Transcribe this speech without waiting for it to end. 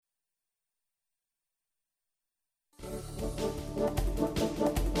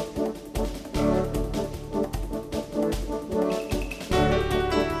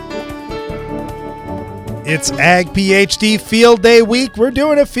It's Ag PhD Field Day week. We're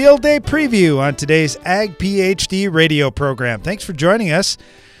doing a field day preview on today's Ag PhD radio program. Thanks for joining us.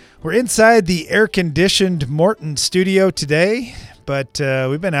 We're inside the air-conditioned Morton studio today, but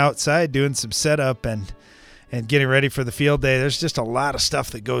we've been outside doing some setup and getting ready for the field day. There's just a lot of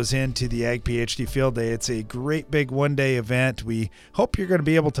stuff that goes into the Ag PhD Field Day. It's a great big one-day event. We hope you're going to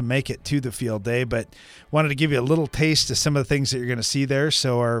be able to make it to the field day, but wanted to give you a little taste of some of the things that you're going to see there.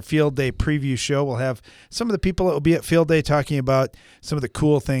 So our field day preview show will have some of the people that will be at field day talking about some of the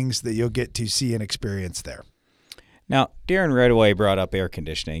cool things that you'll get to see and experience there. Now, Darren right away brought up air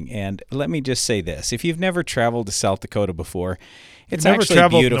conditioning, and let me just say this. If you've never traveled to South Dakota before, it's actually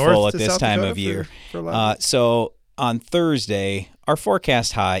beautiful at this time of year. So on Thursday, our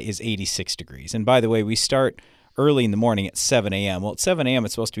forecast high is 86 degrees. And by the way, we start early in the morning at 7 a.m. Well, at 7 a.m.,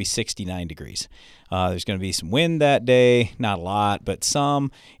 it's supposed to be 69 degrees. There's going to be some wind that day, not a lot, but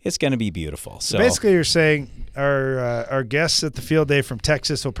some. It's going to be beautiful. So basically, you're saying our guests at the field day from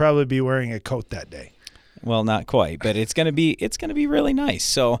Texas will probably be wearing a coat that day. Well, not quite, but it's going to be really nice.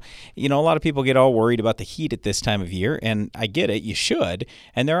 So, a lot of people get all worried about the heat at this time of year, and I get it, you should.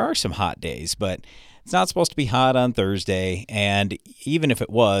 And there are some hot days, but it's not supposed to be hot on Thursday, and even if it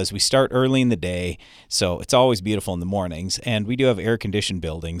was, we start early in the day, so it's always beautiful in the mornings, and we do have air-conditioned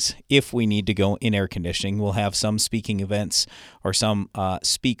buildings. If we need to go in air conditioning, we'll have some speaking events or some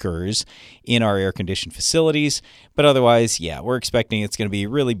speakers in our air-conditioned facilities, but otherwise, we're expecting it's going to be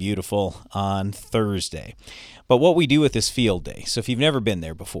really beautiful on Thursday. But what we do with this field day, so if you've never been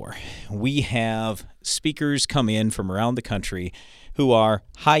there before, we have speakers come in from around the country who are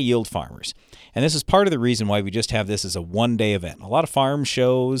high-yield farmers. And this is part of the reason why we just have this as a one-day event. A lot of farm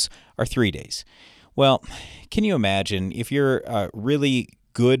shows are 3 days. Well, can you imagine if you're a really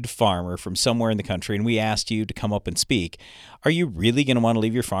good farmer from somewhere in the country and we asked you to come up and speak, are you really going to want to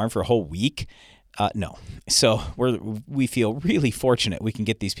leave your farm for a whole week? No. So we feel really fortunate we can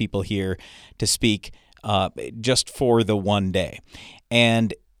get these people here to speak just for the one day.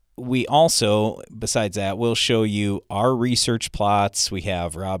 And we also, besides that, we'll show you our research plots. We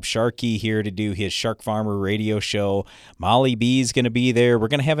have Rob Sharkey here to do his Shark Farmer radio show. Molly B is going to be there. We're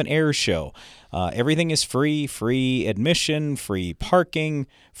going to have an air show. Everything is free admission, free parking,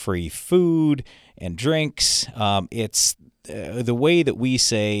 free food and drinks. It's the way that we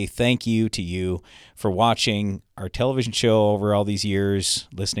say thank you to you for watching our television show over all these years,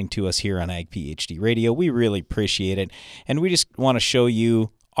 listening to us here on Ag PhD Radio. We really appreciate it. And we just want to show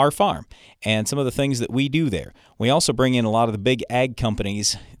you our farm and some of the things that we do there. We also bring in a lot of the big ag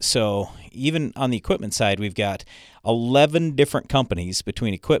companies. So even on the equipment side, we've got 11 different companies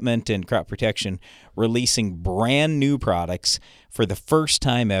between equipment and crop protection releasing brand new products for the first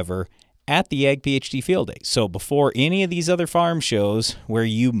time ever at the Ag PhD Field Day. So before any of these other farm shows where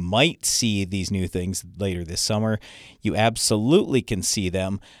you might see these new things later this summer, you absolutely can see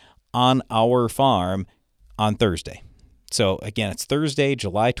them on our farm on Thursday. So, again, it's Thursday,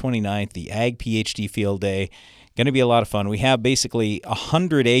 July 29th, the Ag PhD Field Day. Going to be a lot of fun. We have basically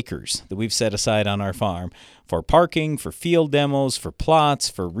 100 acres that we've set aside on our farm for parking, for field demos, for plots,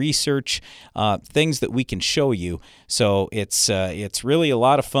 for research, things that we can show you. So it's really a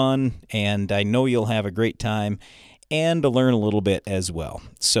lot of fun, and I know you'll have a great time and to learn a little bit as well.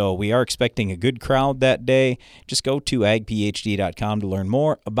 So we are expecting a good crowd that day. Just go to agphd.com to learn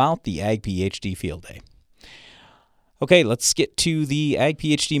more about the Ag PhD Field Day. Okay, let's get to the Ag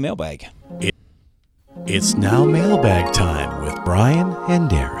PhD mailbag. It's now mailbag time with Brian and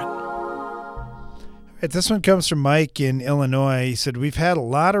Darren. All right, this one comes from Mike in Illinois. He said, we've had a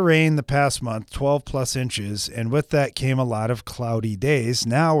lot of rain the past month, 12 plus inches, and with that came a lot of cloudy days.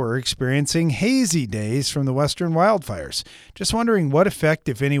 Now we're experiencing hazy days from the western wildfires. Just wondering what effect,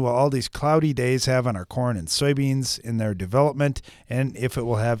 if any, will all these cloudy days have on our corn and soybeans in their development, and if it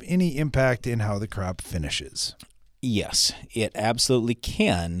will have any impact in how the crop finishes. Yes, it absolutely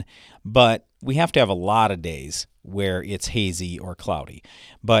can, but we have to have a lot of days where it's hazy or cloudy.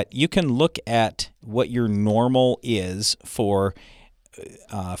 But you can look at what your normal is for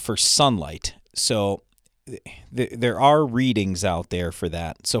sunlight. So there are readings out there for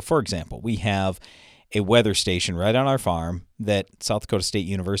that. So, for example, we have a weather station right on our farm that South Dakota State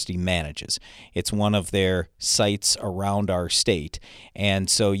University manages. It's one of their sites around our state. And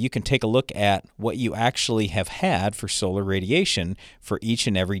so you can take a look at what you actually have had for solar radiation for each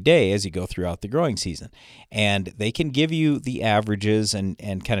and every day as you go throughout the growing season. And they can give you the averages and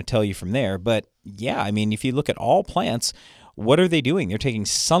kind of tell you from there. But yeah, I mean, if you look at all plants, what are they doing? They're taking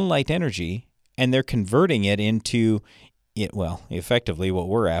sunlight energy and they're converting it into effectively what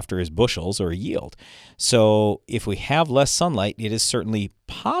we're after is bushels or yield. So if we have less sunlight, it is certainly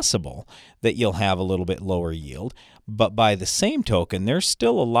possible that you'll have a little bit lower yield. But by the same token, there's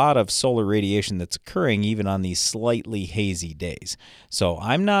still a lot of solar radiation that's occurring even on these slightly hazy days. So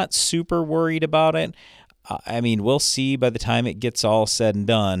I'm not super worried about it. I mean, we'll see by the time it gets all said and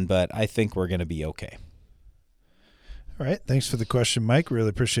done, but I think we're going to be okay. All right. Thanks for the question, Mike. Really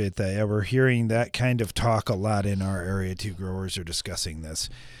appreciate that. Yeah, we're hearing that kind of talk a lot in our area too. Growers are discussing this.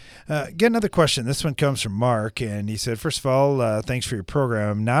 Get another question. This one comes from Mark, and he said, first of all, thanks for your program.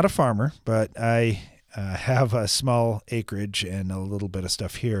 I'm not a farmer, but I have a small acreage and a little bit of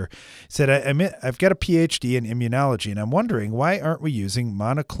stuff here. He said, I've got a PhD in immunology, and I'm wondering, why aren't we using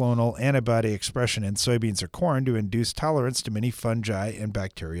monoclonal antibody expression in soybeans or corn to induce tolerance to many fungi and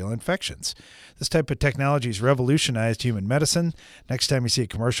bacterial infections? This type of technology has revolutionized human medicine. Next time you see a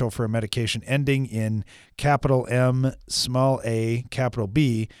commercial for a medication ending in capital M, small a, capital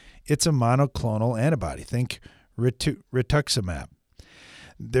B, it's a monoclonal antibody. Think rituximab.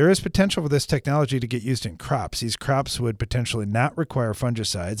 There is potential for this technology to get used in crops. These crops would potentially not require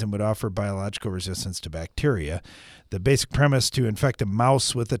fungicides and would offer biological resistance to bacteria. The basic premise to infect a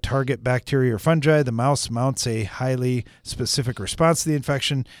mouse with a target bacteria or fungi, the mouse mounts a highly specific response to the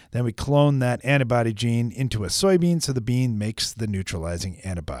infection. Then we clone that antibody gene into a soybean so the bean makes the neutralizing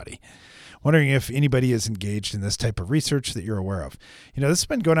antibody. Wondering if anybody is engaged in this type of research that you're aware of. This has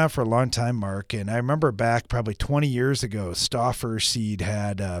been going on for a long time, Mark, and I remember back probably 20 years ago, Stauffer Seed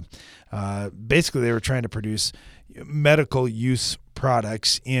had, basically they were trying to produce medical use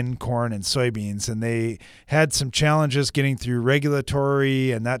products in corn and soybeans, and they had some challenges getting through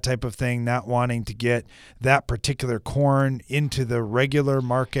regulatory and that type of thing, not wanting to get that particular corn into the regular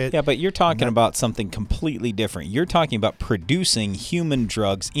market. Yeah, but you're talking about something completely different. You're talking about producing human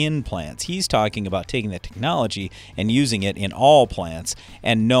drugs in plants. He's talking about taking the technology and using it in all plants.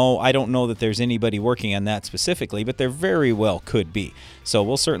 And no, I don't know that there's anybody working on that specifically, but there very well could be. So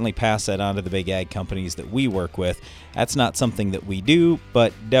we'll certainly pass that on to the big ag companies that we work with. That's not something that we do,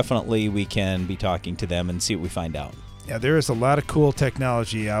 but definitely we can be talking to them and see what we find out. Yeah, there is a lot of cool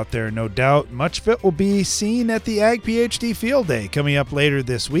technology out there, no doubt. Much of it will be seen at the Ag PhD Field Day coming up later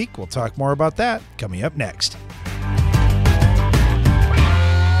this week. We'll talk more about that coming up next.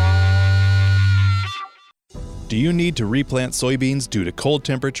 Do you need to replant soybeans due to cold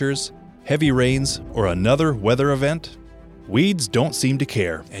temperatures, heavy rains, or another weather event? Weeds don't seem to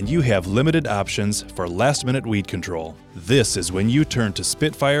care, and you have limited options for last-minute weed control. This is when you turn to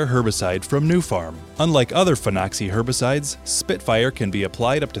Spitfire herbicide from New Farm. Unlike other Phenoxy herbicides, Spitfire can be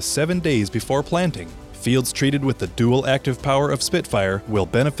applied up to 7 days before planting. Fields treated with the dual active power of Spitfire will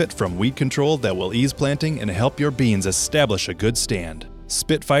benefit from weed control that will ease planting and help your beans establish a good stand.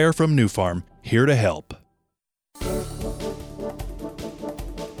 Spitfire from New Farm, here to help.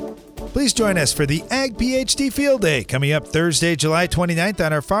 Please join us for the Ag PhD Field Day coming up Thursday, July 29th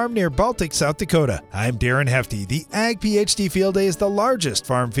on our farm near Baltic, South Dakota. I'm Darren Hefty. The Ag PhD Field Day is the largest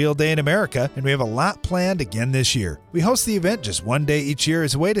farm field day in America, and we have a lot planned again this year. We host the event just one day each year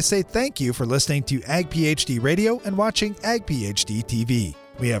as a way to say thank you for listening to Ag PhD Radio and watching Ag PhD TV.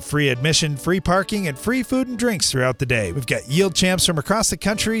 We have free admission, free parking, and free food and drinks throughout the day. We've got yield champs from across the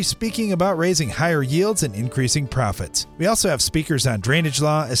country speaking about raising higher yields and increasing profits. We also have speakers on drainage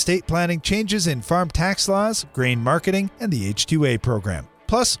law, estate planning, changes in farm tax laws, grain marketing, and the H-2A program.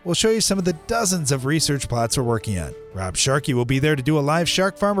 Plus, we'll show you some of the dozens of research plots we're working on. Rob Sharkey will be there to do a live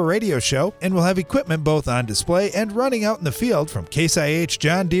Shark Farmer radio show, and we'll have equipment both on display and running out in the field from Case IH,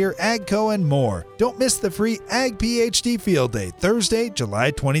 John Deere, AGCO, and more. Don't miss the free Ag PhD Field Day, Thursday,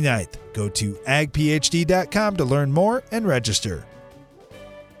 July 29th. Go to agphd.com to learn more and register.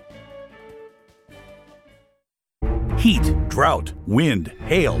 Heat, drought, wind,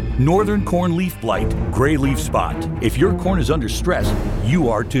 hail, northern corn leaf blight, gray leaf spot. If your corn is under stress, you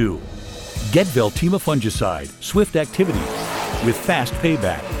are too. Get Veltima fungicide, swift activity, with fast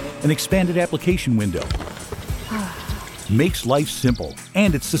payback, an expanded application window. Makes life simple,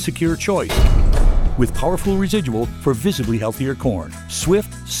 and it's the secure choice. With powerful residual for visibly healthier corn.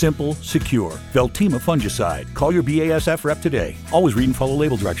 Swift, simple, secure. Veltima fungicide. Call your BASF rep today. Always read and follow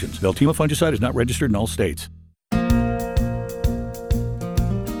label directions. Veltima fungicide is not registered in all states.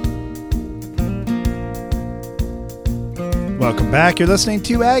 Welcome back. You're listening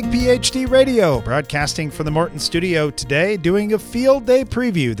to Ag PhD Radio, broadcasting from the Morton studio today, doing a field day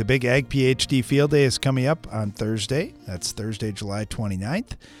preview. The big Ag PhD Field Day is coming up on Thursday. That's Thursday, July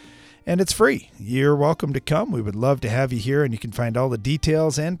 29th. And it's free. You're welcome to come. We would love to have you here, and you can find all the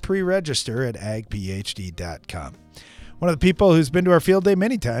details and pre-register at agphd.com. One of the people who's been to our field day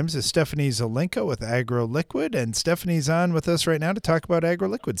many times is Stephanie Zelenko with AgroLiquid, and Stephanie's on with us right now to talk about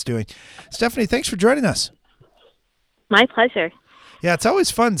AgroLiquid's doing. Stephanie, thanks for joining us. My pleasure. Yeah, it's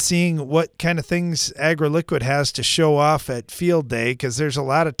always fun seeing what kind of things AgroLiquid has to show off at field day because there's a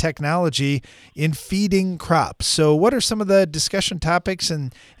lot of technology in feeding crops. So what are some of the discussion topics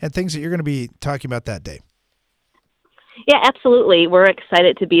and things that you're going to be talking about that day? Yeah, absolutely. We're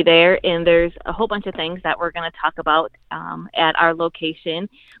excited to be there, and there's a whole bunch of things that we're going to talk about at our location.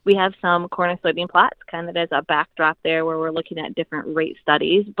 We have some corn and soybean plots kind of as a backdrop there where we're looking at different rate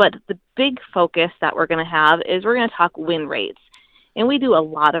studies, but the big focus that we're going to have is we're going to talk win rates. And we do a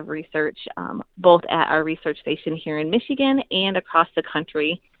lot of research, both at our research station here in Michigan and across the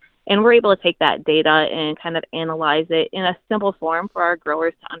country. And we're able to take that data and kind of analyze it in a simple form for our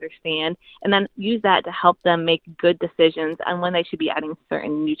growers to understand, and then use that to help them make good decisions on when they should be adding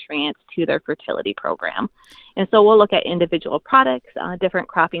certain nutrients to their fertility program. And so we'll look at individual products, different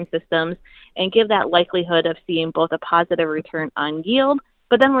cropping systems, and give that likelihood of seeing both a positive return on yield,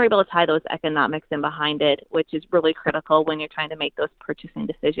 but then we're able to tie those economics in behind it, which is really critical when you're trying to make those purchasing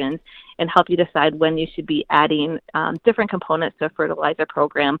decisions and help you decide when you should be adding different components to a fertilizer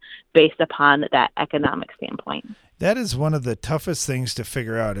program based upon that economic standpoint. That is one of the toughest things to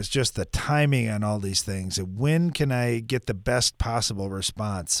figure out is just the timing on all these things. When can I get the best possible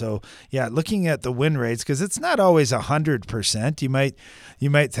response? So yeah, looking at the win rates, because it's not always 100%. You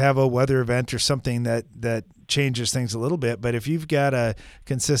might have a weather event or something that changes things a little bit, but if you've got a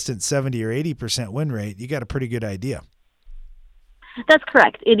consistent 70 or 80% win rate, you got a pretty good idea. That's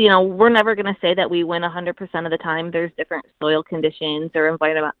correct. We're never going to say that we win 100% of the time. There's different soil conditions or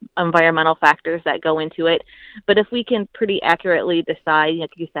environmental factors that go into it. But if we can pretty accurately decide,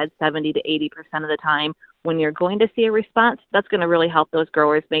 like you said, 70 to 80% of the time when you're going to see a response, that's going to really help those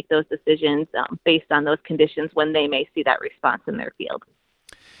growers make those decisions based on those conditions when they may see that response in their field.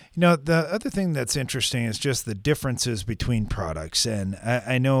 The other thing that's interesting is just the differences between products. And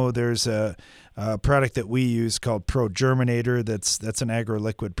I know there's a product that we use called Pro Germinator that's an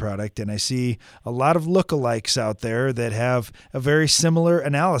AgroLiquid product. And I see a lot of lookalikes out there that have a very similar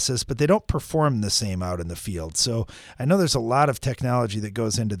analysis, but they don't perform the same out in the field. So I know there's a lot of technology that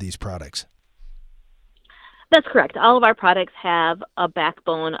goes into these products. That's correct. All of our products have a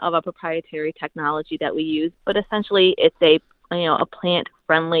backbone of a proprietary technology that we use, but essentially it's a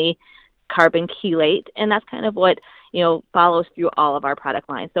plant-friendly carbon chelate, and that's kind of what follows through all of our product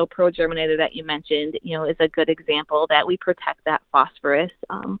lines. So Pro Germinator that you mentioned, is a good example that we protect that phosphorus,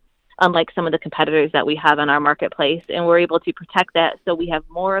 unlike some of the competitors that we have in our marketplace, and we're able to protect that so we have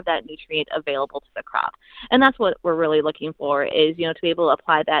more of that nutrient available to the crop. And that's what we're really looking for is, to be able to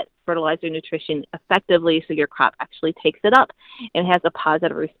apply that fertilizer nutrition effectively so your crop actually takes it up and has a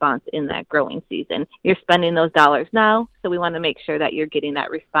positive response in that growing season. You're spending those dollars now, so we want to make sure that you're getting that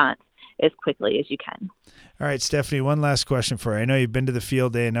response as quickly as you can. All right, Stephanie, one last question for you. I know you've been to the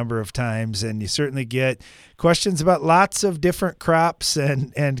field day a number of times, and you certainly get questions about lots of different crops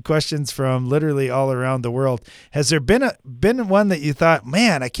and questions from literally all around the world. Has there been one that you thought,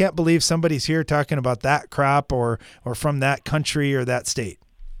 man, I can't believe somebody's here talking about that crop or from that country or that state?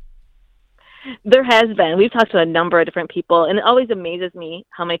 There has been. We've talked to a number of different people, and it always amazes me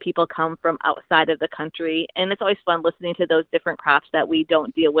how many people come from outside of the country. And it's always fun listening to those different crops that we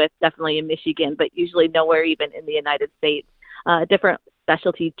don't deal with, definitely in Michigan, but usually nowhere even in the United States. Different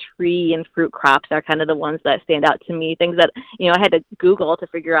specialty tree and fruit crops are kind of the ones that stand out to me, things that, I had to Google to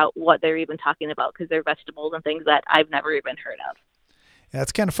figure out what they're even talking about because they're vegetables and things that I've never even heard of. Yeah,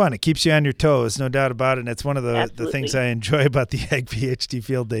 it's kind of fun. It keeps you on your toes, no doubt about it. And it's one of the things I enjoy about the Ag PhD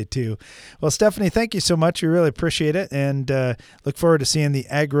Field Day, too. Well, Stephanie, thank you so much. We really appreciate it. And look forward to seeing the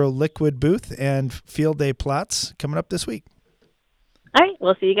AgroLiquid booth and Field Day plots coming up this week. All right.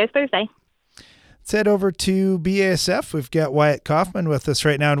 We'll see you guys Thursday. Let's head over to BASF. We've got Wyatt Kaufman with us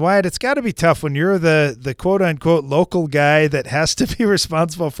right now. And Wyatt, it's got to be tough when you're the quote-unquote local guy that has to be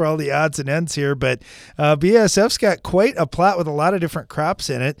responsible for all the odds and ends here. But BASF's got quite a plot with a lot of different crops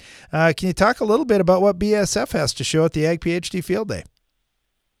in it. Can you talk a little bit about what BASF has to show at the Ag PhD Field Day?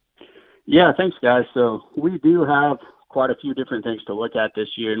 Yeah, thanks, guys. So we do have quite a few different things to look at this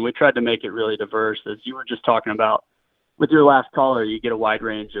year, and we tried to make it really diverse. As you were just talking about with your last caller, you get a wide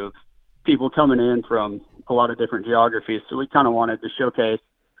range of people coming in from a lot of different geographies. So we kind of wanted to showcase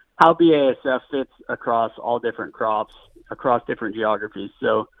how BASF fits across all different crops, across different geographies.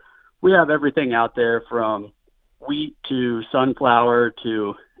 So we have everything out there from wheat to sunflower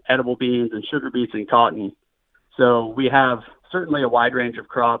to edible beans and sugar beets and cotton. So we have certainly a wide range of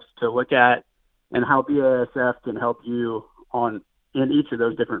crops to look at and how BASF can help you in each of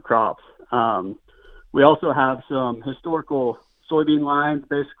those different crops. We also have some historical soybean lines,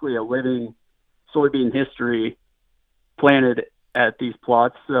 basically a living soybean history planted at these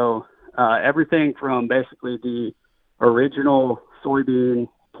plots. So everything from basically the original soybean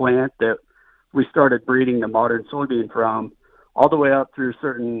plant that we started breeding the modern soybean from, all the way up through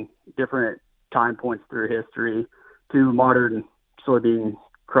certain different time points through history to modern soybean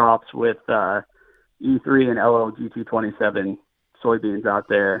crops with E3 and LLGT27 soybeans out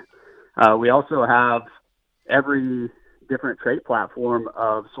there. We also have every different trait platform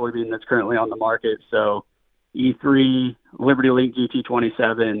of soybean that's currently on the market. So E3, Liberty Link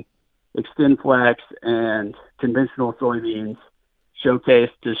GT27, XtendFlex, and conventional soybeans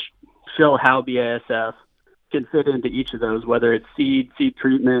showcased to show how BASF can fit into each of those, whether it's seed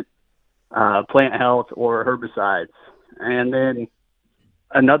treatment, plant health, or herbicides. And then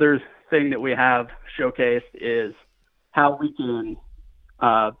another thing that we have showcased is how we can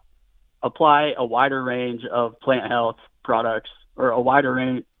apply a wider range of plant health products, or a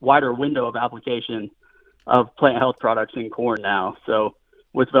wider window of application of plant health products in corn now. So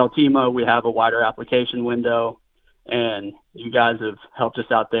with Veltima, we have a wider application window, and you guys have helped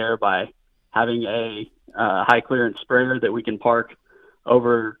us out there by having a high clearance sprayer that we can park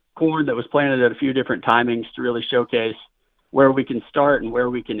over corn that was planted at a few different timings to really showcase where we can start and where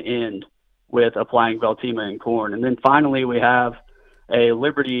we can end with applying Veltima in corn. And then finally, we have a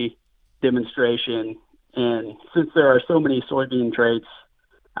Liberty demonstration. And since there are so many soybean traits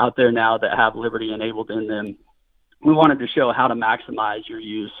out there now that have Liberty enabled in them, we wanted to show how to maximize your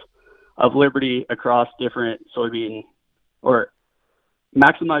use of Liberty across different soybean, or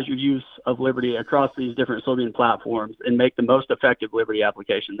maximize your use of Liberty across these different soybean platforms and make the most effective Liberty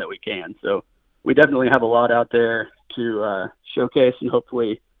application that we can. So we definitely have a lot out there to showcase and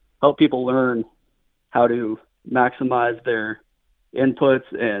hopefully help people learn how to maximize their inputs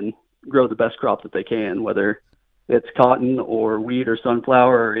and grow the best crop that they can, whether it's cotton or wheat or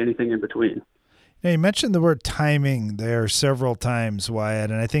sunflower or anything in between. Now, you mentioned the word timing there several times, Wyatt,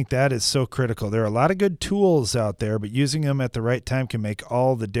 and I think that is so critical. There are a lot of good tools out there, but using them at the right time can make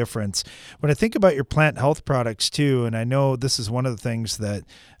all the difference. When I think about your plant health products too, and I know this is one of the things that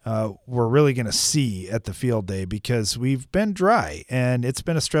we're really going to see at the field day, because we've been dry and it's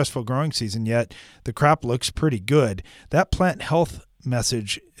been a stressful growing season, yet the crop looks pretty good. That plant health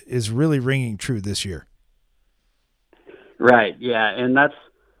message is really ringing true this year. Right, yeah, and that's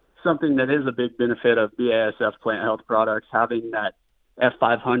something that is a big benefit of BASF plant health products, having that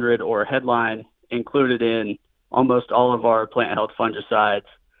F500 or headline included in almost all of our plant health fungicides,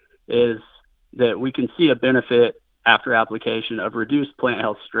 is that we can see a benefit after application of reduced plant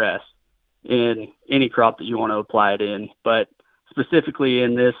health stress in any crop that you want to apply it in. But specifically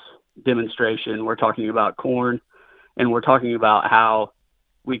in this demonstration, we're talking about corn, and we're talking about how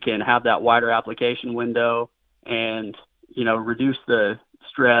we can have that wider application window and, reduce the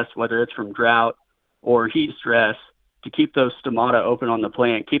stress, whether it's from drought or heat stress, to keep those stomata open on the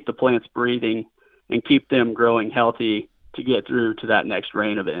plant, keep the plants breathing, and keep them growing healthy to get through to that next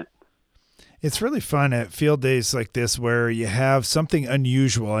rain event. It's really fun at field days like this where you have something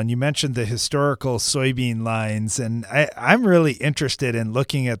unusual, and you mentioned the historical soybean lines, and I'm really interested in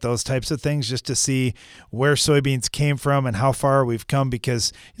looking at those types of things just to see where soybeans came from and how far we've come,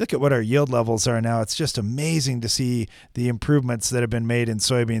 because you look at what our yield levels are now, it's just amazing to see the improvements that have been made in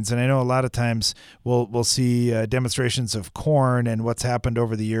soybeans. And I know a lot of times we'll see demonstrations of corn and what's happened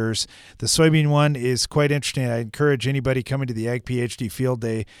over the years. The soybean one is quite interesting. I encourage anybody coming to the Ag PhD field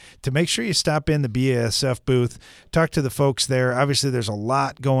day to make sure you stop in the BASF booth, talk to the folks there. Obviously, there's a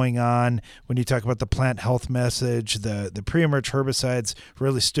lot going on when you talk about the plant health message. The pre-emerge herbicides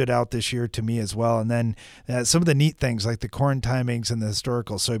really stood out this year to me as well. And then some of the neat things like the corn timings and the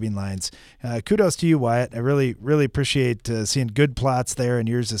historical soybean lines. Kudos to you, Wyatt. I really, really appreciate seeing good plots there, and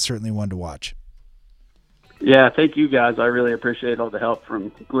yours is certainly one to watch. Yeah, thank you guys. I really appreciate all the help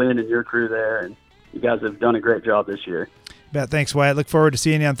from Glenn and your crew there, and you guys have done a great job this year. Thanks, Wyatt. Look forward to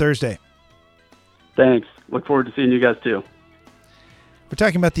seeing you on Thursday. Thanks. Look forward to seeing you guys too. We're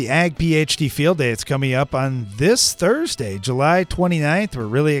talking about the Ag PhD Field Day. It's coming up on this Thursday, July 29th. We're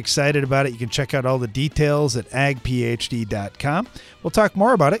really excited about it. You can check out all the details at agphd.com. We'll talk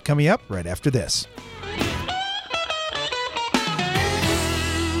more about it coming up right after this.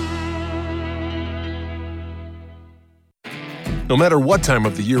 No matter what time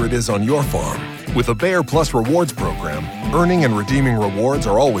of the year it is on your farm, with the Bayer Plus Rewards program, earning and redeeming rewards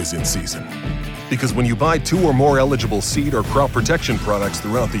are always in season. Because when you buy 2 or more eligible seed or crop protection products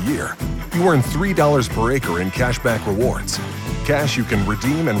throughout the year, you earn $3 per acre in cashback rewards. Cash you can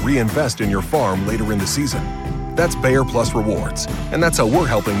redeem and reinvest in your farm later in the season. That's Bayer Plus Rewards, and that's how we're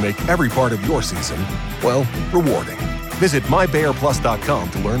helping make every part of your season, well, rewarding. Visit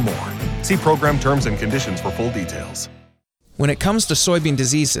mybayerplus.com to learn more. See program terms and conditions for full details. When it comes to soybean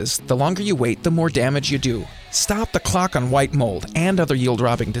diseases, the longer you wait, the more damage you do. Stop the clock on white mold and other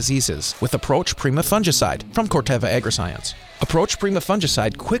yield-robbing diseases with Approach Prima fungicide from Corteva Agriscience. Approach Prima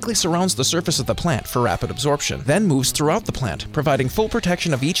fungicide quickly surrounds the surface of the plant for rapid absorption, then moves throughout the plant, providing full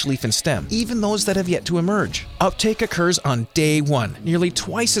protection of each leaf and stem, even those that have yet to emerge. Uptake occurs on day one, nearly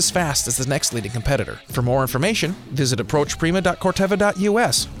twice as fast as the next leading competitor. For more information, visit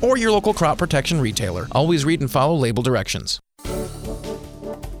approachprima.corteva.us or your local crop protection retailer. Always read and follow label directions.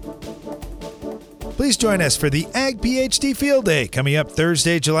 Please join us for the Ag PhD Field Day coming up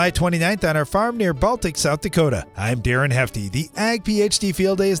Thursday, July 29th on our farm near Baltic, South Dakota. I'm Darren Hefty. The Ag PhD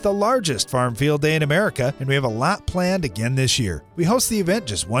Field Day is the largest farm field day in America, and we have a lot planned again this year. We host the event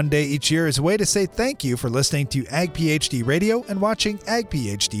just one day each year as a way to say thank you for listening to Ag PhD Radio and watching Ag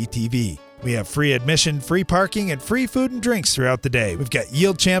PhD TV. We have free admission, free parking, and free food and drinks throughout the day. We've got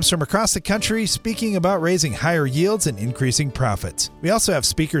yield champs from across the country speaking about raising higher yields and increasing profits. We also have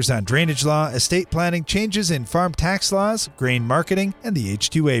speakers on drainage law, estate planning, changes in farm tax laws, grain marketing, and the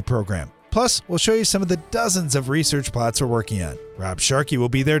H-2A program. Plus, we'll show you some of the dozens of research plots we're working on. Rob Sharkey will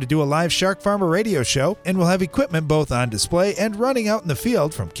be there to do a live Shark Farmer radio show, and we'll have equipment both on display and running out in the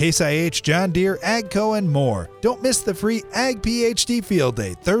field from Case IH, John Deere, AGCO, and more. Don't miss the free Ag PhD Field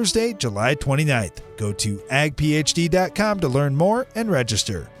Day, Thursday, July 29th. Go to agphd.com to learn more and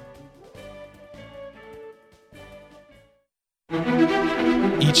register.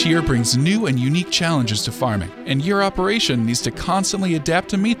 Each year brings new and unique challenges to farming, and your operation needs to constantly adapt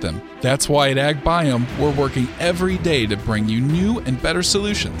to meet them. That's why at Ag Biome, we're working every day to bring you new and better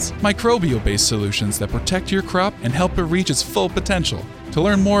solutions, microbial-based solutions that protect your crop and help it reach its full potential. To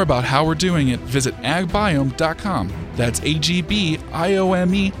learn more about how we're doing it, visit agbiome.com. That's AGBIOME.com.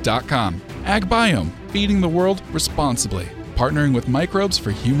 Ag Biome, feeding the world responsibly, partnering with microbes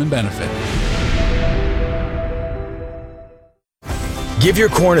for human benefit. Give your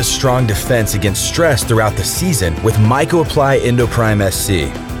corn a strong defense against stress throughout the season with MycoApply Endoprime SC.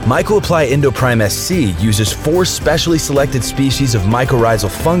 MycoApply Endoprime SC uses 4 specially selected species of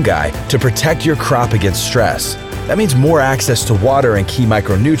mycorrhizal fungi to protect your crop against stress. That means more access to water and key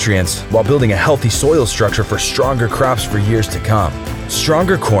micronutrients while building a healthy soil structure for stronger crops for years to come.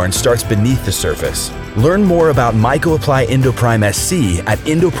 Stronger corn starts beneath the surface. Learn more about MycoApply Endoprime SC at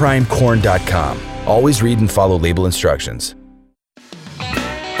endoprimecorn.com. Always read and follow label instructions.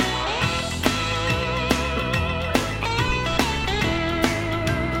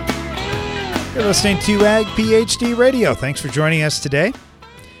 You're listening to Ag PhD Radio. Thanks for joining us today.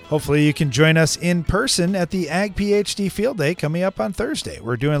 Hopefully you can join us in person at the Ag PhD Field Day coming up on Thursday.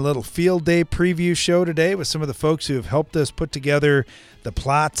 We're doing a little Field Day preview show today with some of the folks who have helped us put together the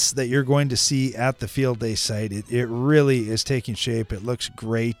plots that you're going to see at the Field Day site. It really is taking shape. It looks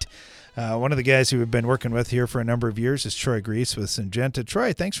great. One of the guys who we've been working with here for a number of years is Troy Grease with Syngenta.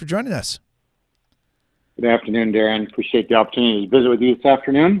 Troy, thanks for joining us. Good afternoon, Darren. Appreciate the opportunity to visit with you this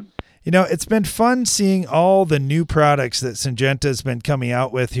afternoon. You know, it's been fun seeing all the new products that Syngenta has been coming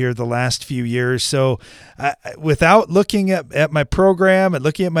out with here the last few years. So without looking at my program and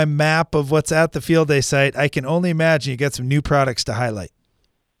looking at my map of what's at the Field Day site, I can only imagine you got some new products to highlight.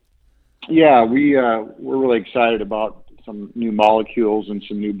 Yeah, we're really excited about some new molecules and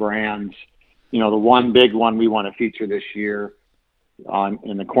some new brands. You know, the one big one we want to feature this year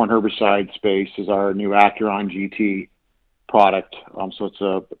in the corn herbicide space is our new Acuron GT product. So it's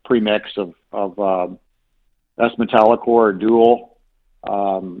a premix of S-metolachlor dual,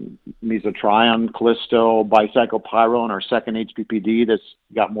 mesotrione, Callisto, bicyclopyrrole, our second HPPD that's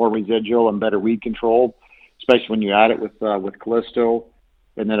got more residual and better weed control, especially when you add it with Callisto.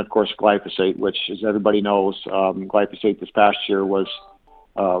 And then, of course, glyphosate, which, as everybody knows, glyphosate this past year was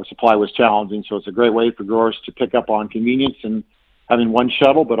supply was challenging. So it's a great way for growers to pick up on convenience and having one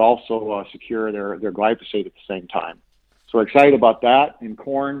shuttle, but also secure their glyphosate at the same time. So we're excited about that. In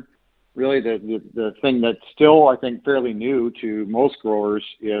corn, really the thing that's still, I think, fairly new to most growers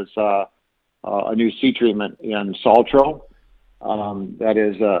is a new seed treatment in Saltro. That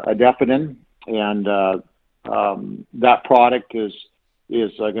is Adefidin, and that product is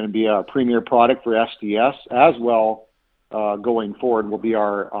going to be a premier product for SDS, as well going forward will be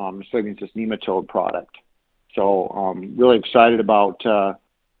our soybean cyst nematode product. So really excited about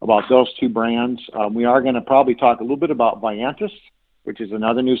those two brands. We are going to probably talk a little bit about Viantis, which is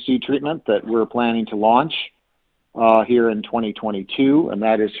another new seed treatment that we're planning to launch here in 2022, and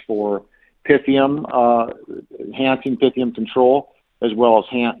that is for Pythium, enhancing Pythium control, as well as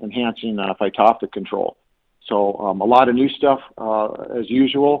enhancing phytophthora control. So a lot of new stuff as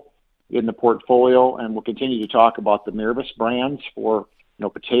usual in the portfolio, and we'll continue to talk about the Mirvis brands for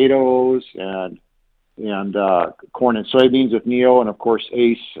potatoes and corn and soybeans with Neo, and of course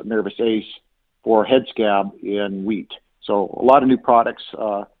Mirvis Ace for head scab in wheat. So a lot of new products.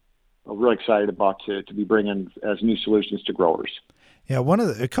 I'm really excited about to be bringing as new solutions to growers. Yeah,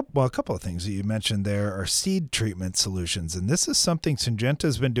 a couple of things that you mentioned there are seed treatment solutions, and this is something Syngenta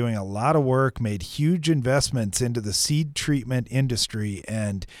has been doing a lot of work, made huge investments into the seed treatment industry,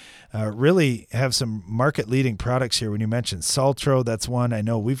 and really have some market-leading products here. When you mentioned Saltro, that's one. I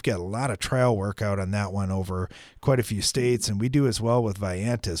know we've got a lot of trial work out on that one over quite a few states, and we do as well with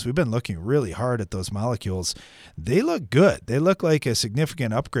Viantis. We've been looking really hard at those molecules. They look good. They look like a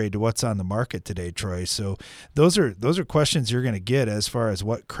significant upgrade to what's on the market today, Troy. So those are questions you're going to get as far as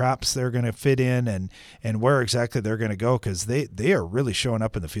what crops they're going to fit in and where exactly they're going to go, because they are really showing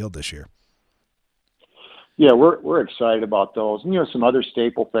up in the field this year. Yeah, we're excited about those. And some other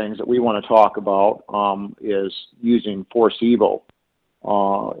staple things that we want to talk about is using Force Evo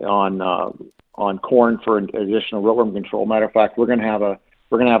on corn for additional rootworm control. Matter of fact, we're going to have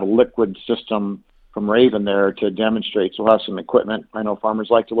a liquid system from Raven there to demonstrate. So we'll have some equipment. I know farmers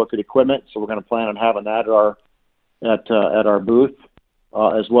like to look at equipment, so we're going to plan on having that at our booth,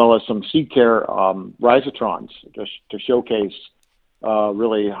 as well as some seed care rhizotrons to showcase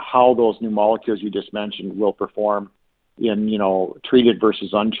really how those new molecules you just mentioned will perform in treated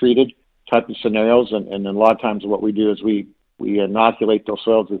versus untreated type of scenarios. And a lot of times what we do is we inoculate those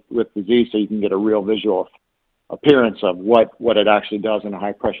soils with disease so you can get a real visual appearance of what it actually does in a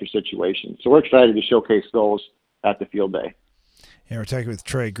high pressure situation. So we're excited to showcase those at the field day. Yeah, we're talking with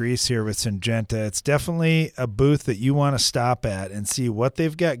Troy Grease here with Syngenta. It's definitely a booth that you want to stop at and see what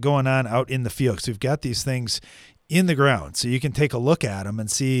they've got going on out in the field, because we've got these things in the ground, so you can take a look at them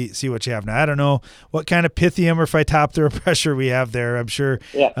and see what you have. Now, I don't know what kind of Pythium or Phytophthora pressure we have there. I'm sure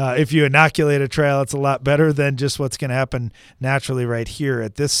if you inoculate a trail, it's a lot better than just what's going to happen naturally right here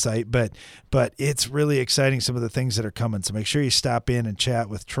at this site. But it's really exciting, some of the things that are coming. So make sure you stop in and chat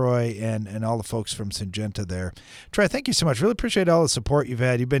with Troy and all the folks from Syngenta there. Troy, thank you so much. Really appreciate all the support you've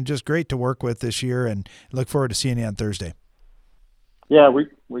had. You've been just great to work with this year, and look forward to seeing you on Thursday. Yeah, we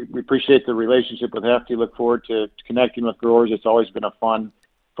appreciate the relationship with Hefty. Look forward to connecting with growers. It's always been a fun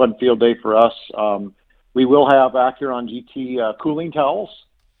field day for us. We will have Acuron GT cooling towels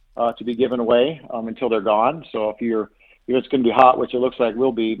to be given away until they're gone. So if it's going to be hot, which it looks like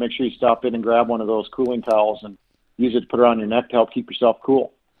will be, make sure you stop in and grab one of those cooling towels and use it to put around your neck to help keep yourself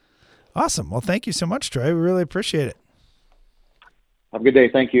cool. Awesome. Well, thank you so much, Troy. We really appreciate it. Have a good day.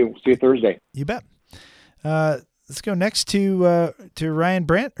 Thank you. See you Thursday. You bet. Let's go next to Ryan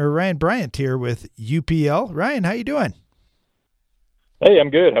Bryant here with UPL. Ryan, how you doing? Hey, I'm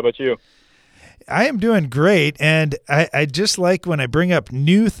good. How about you? I am doing great, and I just like when I bring up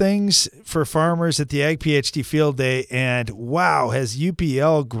new things for farmers at the Ag PhD Field Day, and wow, has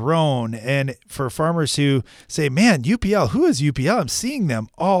UPL grown. And for farmers who say, man, UPL, who is UPL? I'm seeing them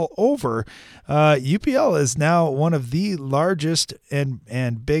all over. UPL is now one of the largest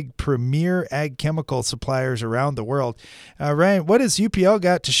and big premier ag chemical suppliers around the world. Ryan, what has UPL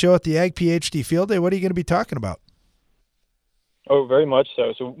got to show at the Ag PhD Field Day? What are you going to be talking about? Oh, very much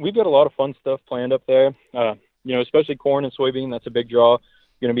so. So we've got a lot of fun stuff planned up there, especially corn and soybean. That's a big draw.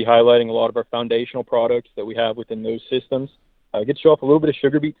 We're going to be highlighting a lot of our foundational products that we have within those systems. Get to show off a little bit of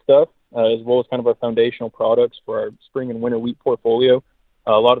sugar beet stuff, as well as kind of our foundational products for our spring and winter wheat portfolio.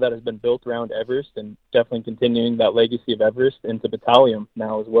 A lot of that has been built around Everest, and definitely continuing that legacy of Everest into Battalium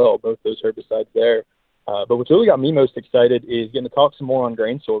now as well, both those herbicides there. But what's really got me most excited is getting to talk some more on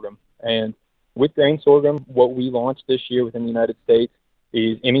grain sorghum. And with grain sorghum, what we launched this year within the United States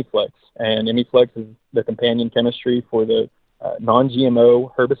is Imiflex. And Imiflex is the companion chemistry for the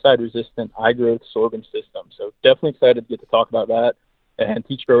non-GMO, herbicide-resistant iGrowth sorghum system. So definitely excited to get to talk about that and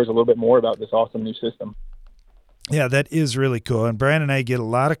teach growers a little bit more about this awesome new system. Yeah, that is really cool. And Brian and I get a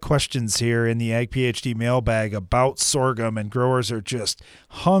lot of questions here in the Ag PhD mailbag about sorghum, and growers are just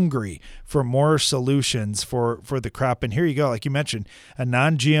hungry for more solutions for the crop. And here you go, like you mentioned, a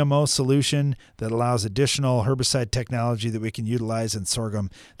non-GMO solution that allows additional herbicide technology that we can utilize in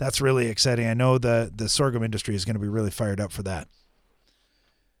sorghum. That's really exciting. I know the sorghum industry is going to be really fired up for that.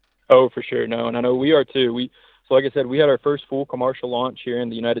 Oh, for sure. No, and I know we are too. So like I said, we had our first full commercial launch here in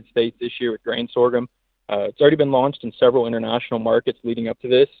the United States this year with grain sorghum. It's already been launched in several international markets leading up to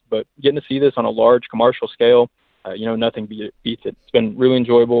this, but getting to see this on a large commercial scale, nothing beats it. It's been really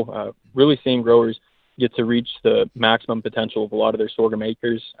enjoyable, really seeing growers get to reach the maximum potential of a lot of their sorghum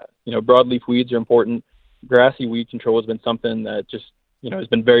acres. Broadleaf weeds are important. Grassy weed control has been something that just has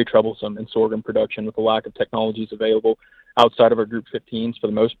been very troublesome in sorghum production with the lack of technologies available outside of our Group 15s for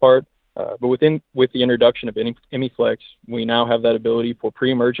the most part. But with the introduction of ImiFlex, we now have that ability for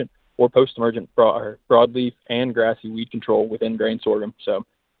pre-emergent or post-emergent broadleaf and grassy weed control within grain sorghum. So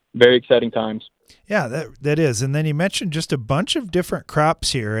very exciting times. Yeah, that is. And then you mentioned just a bunch of different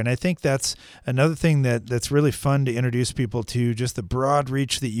crops here. And I think that's another thing that's really fun to introduce people to, just the broad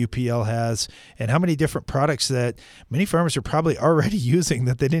reach that UPL has and how many different products that many farmers are probably already using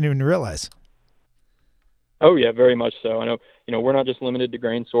that they didn't even realize. Oh, yeah, very much so. I know, we're not just limited to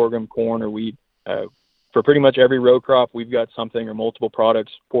grain sorghum, corn, or wheat. For pretty much every row crop, we've got something or multiple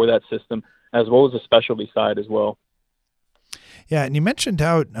products for that system, as well as a specialty side as well. Yeah, and you mentioned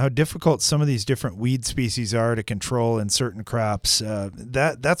how difficult some of these different weed species are to control in certain crops.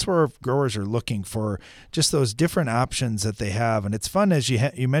 That's where growers are looking for just those different options that they have. And it's fun, as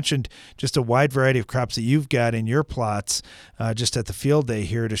you mentioned, just a wide variety of crops that you've got in your plots just at the field day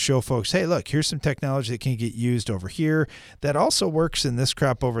here to show folks, hey, look, here's some technology that can get used over here that also works in this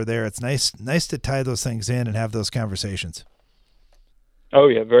crop over there. It's nice to tie those things in and have those conversations. Oh,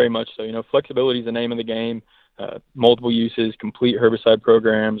 yeah, very much so. Flexibility is the name of the game. Multiple uses, complete herbicide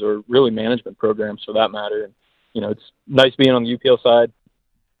programs, or really management programs for that matter. And, it's nice being on the UPL side,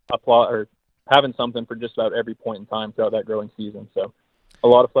 having something for just about every point in time throughout that growing season. So a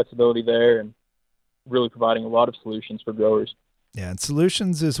lot of flexibility there and really providing a lot of solutions for growers. Yeah, and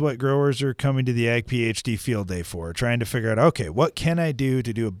solutions is what growers are coming to the Ag PhD Field Day for, trying to figure out, okay, what can I do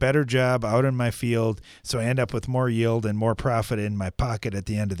to do a better job out in my field so I end up with more yield and more profit in my pocket at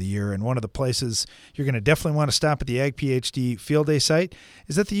the end of the year. And one of the places you're going to definitely want to stop at the Ag PhD Field Day site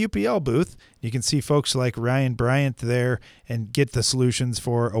is at the UPL booth. You can see folks like Ryan Bryant there and get the solutions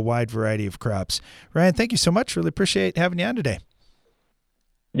for a wide variety of crops. Ryan, thank you so much. Really appreciate having you on today.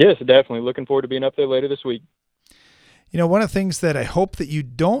 Yes, definitely. Looking forward to being up there later this week. One of the things that I hope that you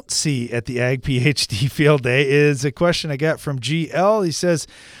don't see at the Ag PhD Field Day is a question I got from GL. He says,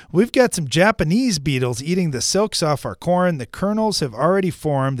 we've got some Japanese beetles eating the silks off our corn. The kernels have already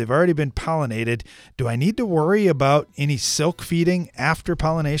formed. They've already been pollinated. Do I need to worry about any silk feeding after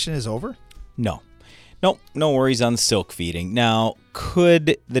pollination is over? No. Nope, no worries on the silk feeding. Now,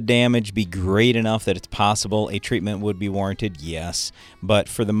 could the damage be great enough that it's possible a treatment would be warranted? Yes. But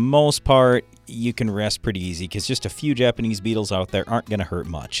for the most part, you can rest pretty easy because just a few Japanese beetles out there aren't going to hurt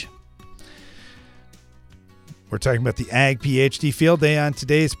much. We're talking about the Ag PhD Field Day on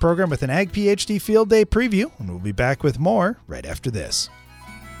today's program with an Ag PhD Field Day preview, and we'll be back with more right after this.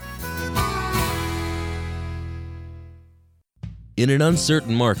 In an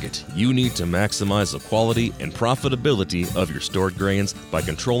uncertain market, you need to maximize the quality and profitability of your stored grains by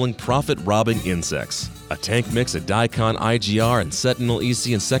controlling profit-robbing insects. A tank mix of Dicon IGR and Sentinel EC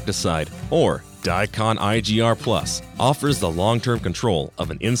insecticide, or Dicon IGR Plus, offers the long-term control of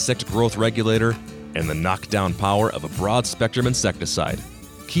an insect growth regulator and the knockdown power of a broad-spectrum insecticide.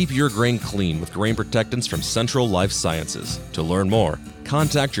 Keep your grain clean with grain protectants from Central Life Sciences. To learn more,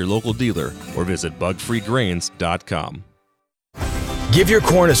 contact your local dealer or visit bugfreegrains.com. Give your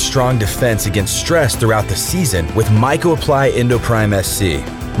corn a strong defense against stress throughout the season with MycoApply Endoprime SC.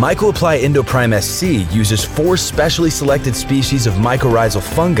 MycoApply Endoprime SC uses 4 specially selected species of mycorrhizal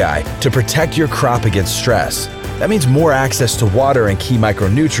fungi to protect your crop against stress. That means more access to water and key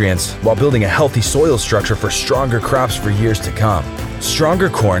micronutrients while building a healthy soil structure for stronger crops for years to come. Stronger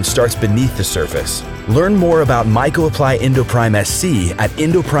corn starts beneath the surface. Learn more about MycoApply Endoprime SC at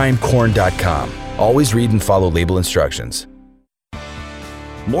endoprimecorn.com. Always read and follow label instructions.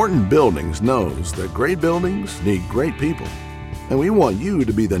 Morton Buildings knows that great buildings need great people, and we want you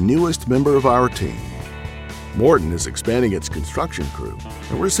to be the newest member of our team. Morton is expanding its construction crew,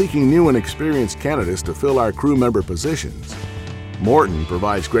 and we're seeking new and experienced candidates to fill our crew member positions. Morton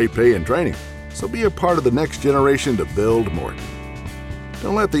provides great pay and training, so be a part of the next generation to build Morton.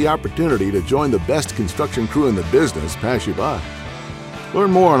 Don't let the opportunity to join the best construction crew in the business pass you by. Learn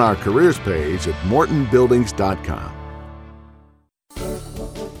more on our careers page at mortonbuildings.com.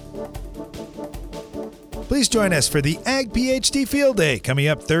 Please join us for the Ag PhD Field Day coming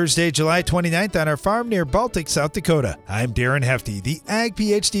up Thursday, July 29th on our farm near Baltic, South Dakota. I'm Darren Hefty. The Ag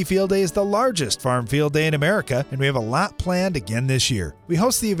PhD Field Day is the largest farm field day in America, and we have a lot planned again this year. We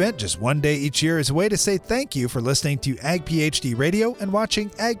host the event just one day each year as a way to say thank you for listening to Ag PhD Radio and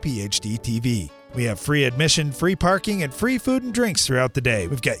watching Ag PhD TV. We have free admission, free parking, and free food and drinks throughout the day.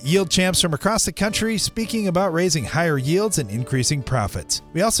 We've got yield champs from across the country speaking about raising higher yields and increasing profits.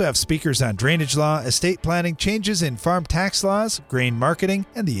 We also have speakers on drainage law, estate planning, changes in farm tax laws, grain marketing,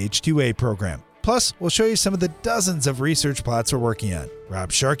 and the H-2A program. Plus, we'll show you some of the dozens of research plots we're working on. Rob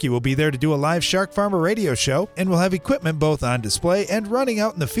Sharkey will be there to do a live Shark Farmer radio show, and we'll have equipment both on display and running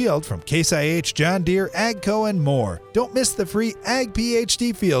out in the field from Case IH, John Deere, AGCO, and more. Don't miss the free Ag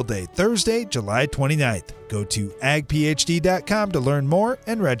PhD Field Day, Thursday, July 29th. Go to agphd.com to learn more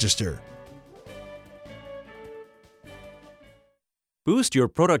and register. Boost your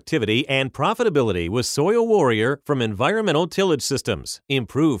productivity and profitability with Soil Warrior from Environmental Tillage Systems.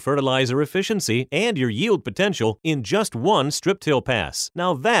 Improve fertilizer efficiency and your yield potential in just one strip till pass.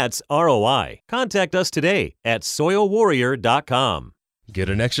 Now that's ROI. Contact us today at soilwarrior.com. Get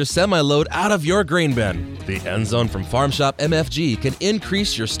an extra semi-load out of your grain bin. The End Zone from Farm Shop MFG can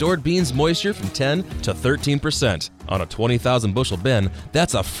increase your stored beans moisture from 10 to 13%. On a 20,000 bushel bin,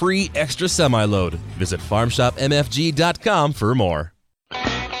 that's a free extra semi-load. Visit farmshopmfg.com for more.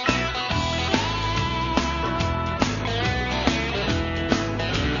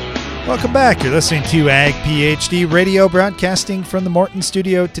 Welcome back. You're listening to Ag PhD Radio, broadcasting from the Morton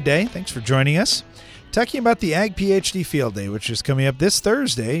studio today. Thanks for joining us. Talking about the Ag PhD Field Day, which is coming up this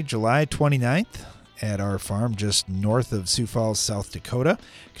Thursday, July 29th, at our farm just north of Sioux Falls, South Dakota.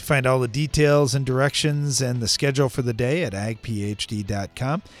 You can find all the details and directions and the schedule for the day at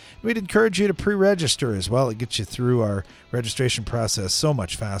agphd.com. We'd encourage you to pre-register as well. It gets you through our registration process so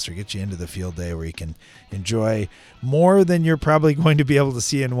much faster. It gets you into the field day where you can enjoy more than you're probably going to be able to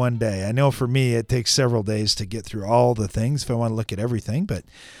see in one day. I know for me it takes several days to get through all the things if I want to look at everything, but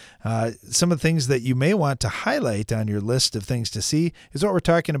some of the things that you may want to highlight on your list of things to see is what we're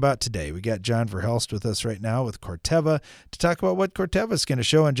talking about today. We got John Verhelst with us right now with Corteva to talk about what Corteva is going to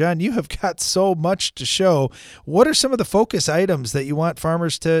show. And John, you have got so much to show. What are some of the focus items that you want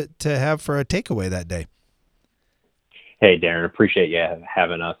farmers to have for a takeaway that day? Hey, Darren, appreciate you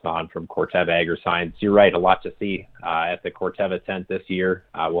having us on from Corteva AgriScience. You're right, a lot to see at the Corteva tent this year.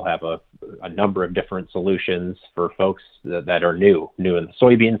 We'll have a number of different solutions for folks that are new in the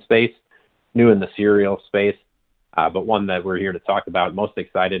soybean space, new in the cereal space, but one that we're here to talk about, most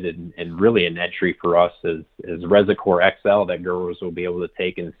excited and really an entry for us is Resicore XL that growers will be able to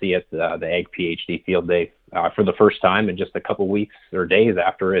take and see at the Ag PhD Field Day for the first time in just a couple weeks or days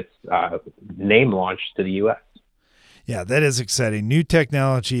after its name launch to the U.S. Yeah, that is exciting. New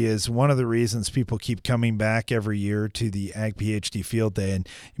technology is one of the reasons people keep coming back every year to the Ag PhD Field Day. And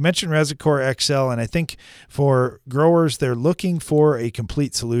you mentioned Resicore XL, and I think for growers, they're looking for a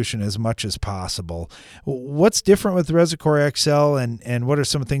complete solution as much as possible. What's different with Resicore XL, and what are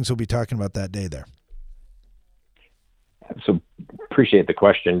some things we'll be talking about that day there? So appreciate the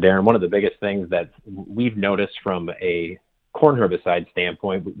question, Darren. One of the biggest things that we've noticed from a corn herbicide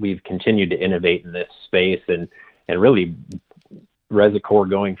standpoint, we've continued to innovate in this space, and really Resicore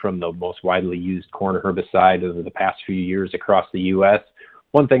going from the most widely used corn herbicide over the past few years across the U.S.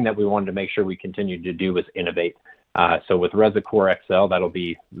 One thing that we wanted to make sure we continued to do was innovate. So with Resicore XL, that'll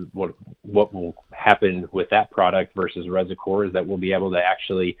be what will happen with that product versus Resicore is that we'll be able to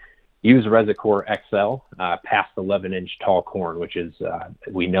actually use Resicore XL past 11-inch tall corn, which is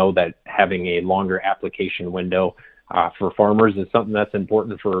we know that having a longer application window for farmers is something that's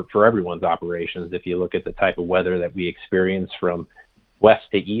important for everyone's operations. If you look at the type of weather that we experience from west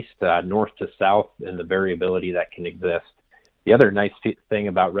to east, north to south, and the variability that can exist. The other nice thing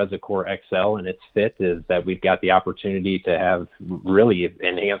about Resicore XL and its fit is that we've got the opportunity to have really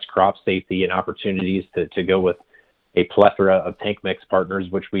enhanced crop safety and opportunities to go with a plethora of tank mix partners,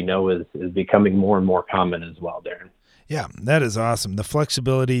 which we know is becoming more and more common as well, Darren. Yeah, that is awesome. The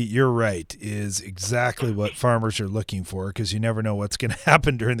flexibility, you're right, is exactly what farmers are looking for because you never know what's going to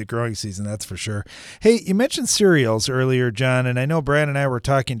happen during the growing season, that's for sure. Hey, you mentioned cereals earlier, John, and I know Brad and I were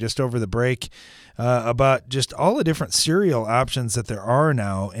talking just over the break about just all the different cereal options that there are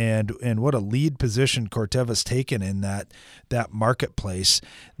now and what a lead position Corteva's taken in that marketplace.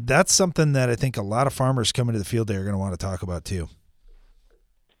 That's something that I think a lot of farmers coming to the field day are going to want to talk about too.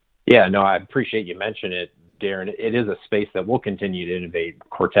 Yeah, no, I appreciate you mentioning it, Darren. It is a space that will continue to innovate.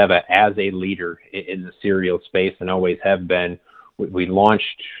 Corteva as a leader in the cereal space and always have been. We have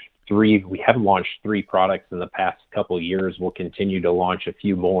launched three products in the past couple of years. We'll continue to launch a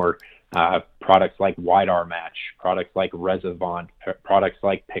few more products like Widar Match, products like Resivant, products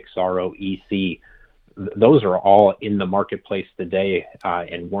like Pixaro EC. Those are all in the marketplace today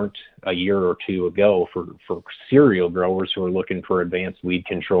and weren't a year or two ago for cereal growers who are looking for advanced weed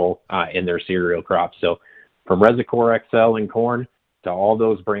control in their cereal crops. So from Resicore XL in corn all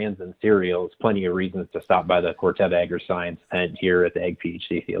those brands and cereals, plenty of reasons to stop by the Corteva Agri-Science tent here at the Ag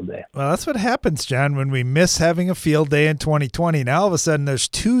PhD Field Day. Well, that's what happens, John, when we miss having a field day in 2020. Now all of a sudden there's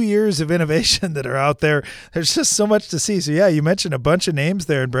 2 years of innovation that are out there. There's just so much to see. So yeah, you mentioned a bunch of names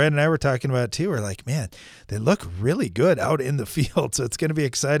there, and Brad and I were talking about it too. We're like, man, they look really good out in the field. So it's going to be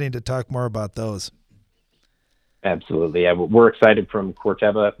exciting to talk more about those. Absolutely. Yeah, we're excited from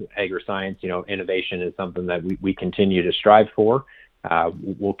Corteva Agri-Science. Innovation is something that we continue to strive for.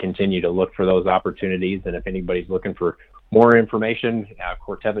 We'll continue to look for those opportunities. And if anybody's looking for more information,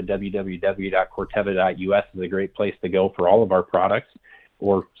 Corteva, www.corteva.us is a great place to go for all of our products,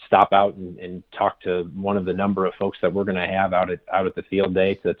 or stop out and talk to one of the number of folks that we're going to have out at the field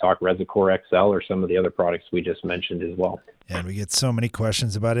day to talk Resicore XL or some of the other products we just mentioned as well. And we get so many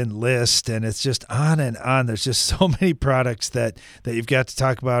questions about Enlist, and it's just on and on. There's just so many products that you've got to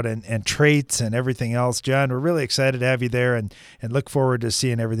talk about, and traits and everything else. John, we're really excited to have you there, and look forward to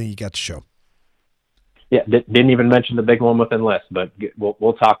seeing everything you got to show. Yeah, didn't even mention the big one with Enlist, but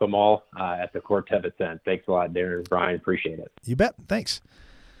we'll talk them all at the Corteva tent. Thanks a lot, Darren and Brian. Appreciate it. You bet. Thanks.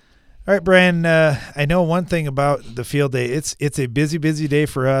 All right, Brian, I know one thing about the field day. It's a busy day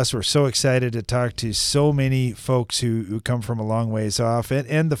for us. We're so excited to talk to so many folks who come from a long ways off,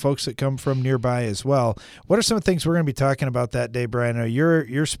 and the folks that come from nearby as well. What are some of the things we're going to be talking about that day, Brian?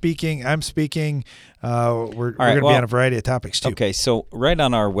 You're speaking, I'm speaking. We're going to be on a variety of topics too. Okay, so right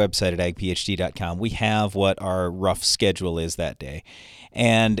on our website at agphd.com, we have what our rough schedule is that day.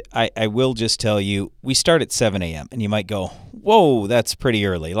 And I will just tell you, we start at 7 a.m. And you might go, whoa, that's pretty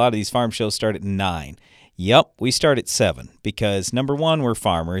early. A lot of these farm shows start at 9. Yep, we start at 7 because, number one, we're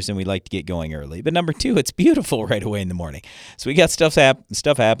farmers and we like to get going early. But number two, it's beautiful right away in the morning. So we got stuff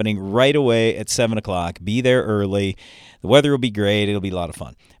happening right away at 7 o'clock. Be there early. The weather will be great. It'll be a lot of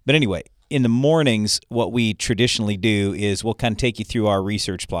fun. But anyway, in the mornings, what we traditionally do is we'll kind of take you through our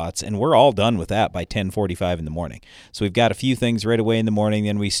research plots, and we're all done with that by 10:45 in the morning. So we've got a few things right away in the morning,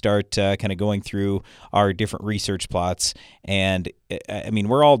 then we start kind of going through our different research plots, and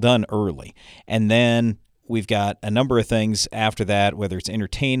we're all done early. And then we've got a number of things after that, whether it's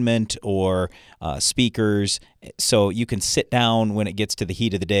entertainment or speakers, so you can sit down when it gets to the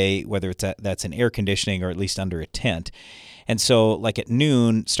heat of the day, whether that's in air conditioning or at least under a tent. And so like at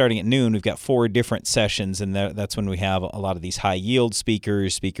noon, starting at noon, we've got 4 different sessions, and that's when we have a lot of these high-yield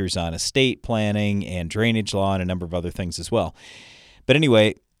speakers on estate planning and drainage law and a number of other things as well. But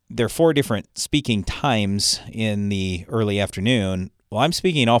anyway, there are 4 different speaking times in the early afternoon. Well, I'm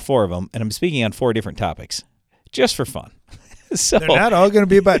speaking all 4 of them, and I'm speaking on 4 different topics, just for fun. So, they're not all going to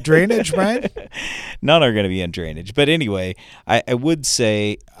be about drainage, Brian? None are going to be on drainage. But anyway, I would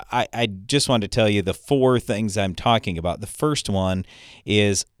say I just wanted to tell you the 4 things I'm talking about. The first one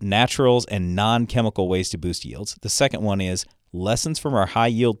is naturals and non-chemical ways to boost yields. The second one is lessons from our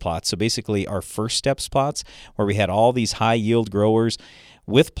high-yield plots. So basically our first steps plots, where we had all these high-yield growers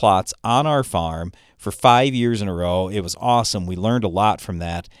with plots on our farm for 5 years in a row. It was awesome. We learned a lot from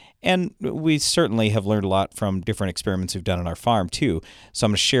that. And we certainly have learned a lot from different experiments we've done on our farm too. So I'm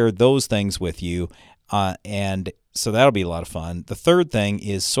going to share those things with you. And so that'll be a lot of fun. The third thing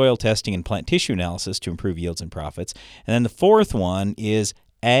is soil testing and plant tissue analysis to improve yields and profits. And then the fourth one is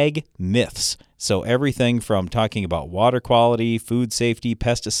ag myths. So everything from talking about water quality, food safety,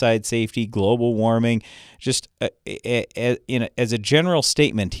 pesticide safety, global warming, just as a general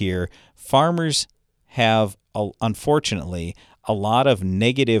statement here, farmers have, unfortunately, a lot of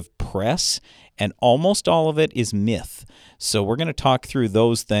negative press, and almost all of it is myth. So we're going to talk through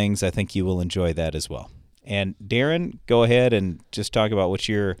those things. I think you will enjoy that as well. And Darren, go ahead and just talk about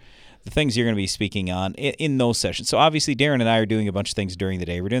the things you're going to be speaking on in those sessions. So obviously, Darren and I are doing a bunch of things during the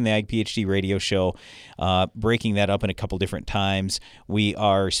day. We're doing the Ag PhD radio show, breaking that up in a couple different times. We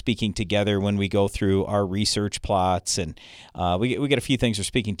are speaking together when we go through our research plots, and we get a few things we're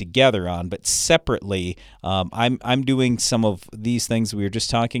speaking together on. But separately, I'm doing some of these things we were just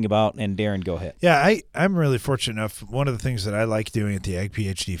talking about. And Darren, go ahead. Yeah, I'm really fortunate enough. One of the things that I like doing at the Ag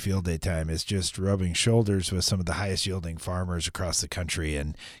PhD Field Day time is just rubbing shoulders with some of the highest yielding farmers across the country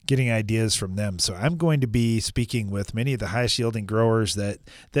and getting ideas from them. So I'm going to be speaking with many of the highest yielding growers that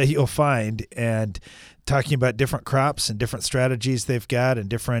you'll find, and talking about different crops and different strategies they've got and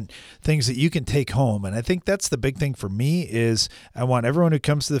different things that you can take home. And I think that's the big thing for me is I want everyone who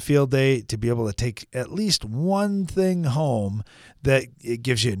comes to the field day to be able to take at least one thing home that it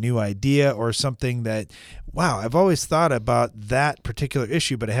gives you a new idea or something that, wow, I've always thought about that particular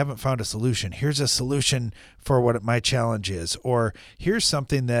issue, but I haven't found a solution. Here's a solution for what my challenge is. Or here's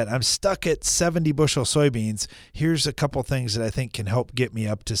something that I'm stuck at 70 bushel soybeans. Here's a couple things that I think can help get me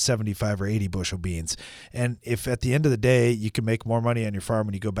up to 75 or 80 bushel beans. And if at the end of the day you can make more money on your farm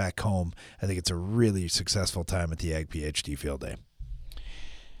when you go back home, I think it's a really successful time at the Ag PhD Field Day.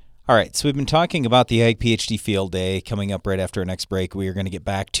 All right, so we've been talking about the Ag PhD Field Day. Coming up right after our next break, we are going to get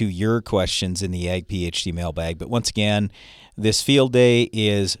back to your questions in the Ag PhD mailbag. But once again, this field day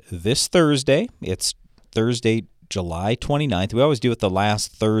is this Thursday. It's Thursday, July 29th. We always do it the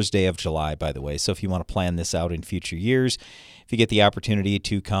last Thursday of July, by the way. So if you want to plan this out in future years, if you get the opportunity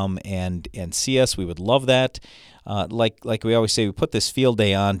to come and see us, we would love that. Like we always say, we put this field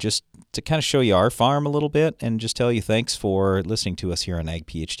day on just to kind of show you our farm a little bit and just tell you thanks for listening to us here on Ag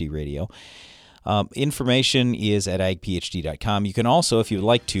PhD Radio. Information is at agphd.com. You can also, if you would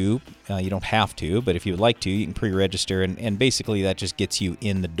like to, you don't have to, but if you would like to, you can pre-register, and basically that just gets you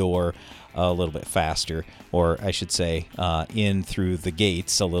in the door a little bit faster, or I should say in through the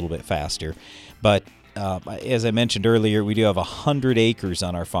gates a little bit faster. But as I mentioned earlier, we do have 100 acres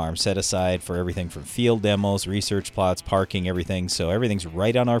on our farm set aside for everything from field demos, research plots, parking, everything. So everything's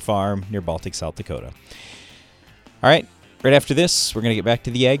right on our farm near Baltic, South Dakota. All right, right after this, we're going to get back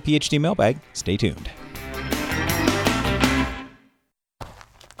to the Ag PhD mailbag. Stay tuned.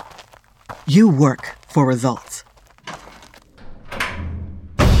 You work for results.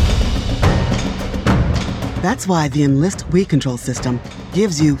 That's why the Enlist Weed Control System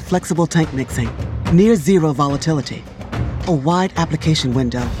gives you flexible tank mixing, near zero volatility, a wide application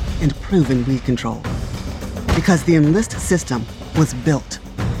window, and proven weed control. Because the Enlist system was built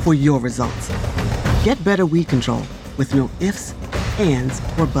for your results. Get better weed control with no ifs, ands,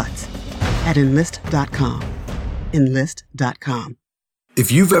 or buts at Enlist.com. Enlist.com. If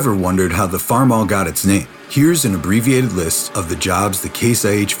you've ever wondered how the Farmall got its name, here's an abbreviated list of the jobs the Case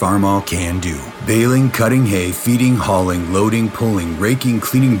IH Farmall can do. Baling, cutting hay, feeding, hauling, loading, pulling, raking,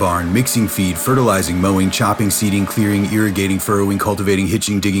 cleaning barn, mixing feed, fertilizing, mowing, chopping, seeding, clearing, irrigating, furrowing, cultivating,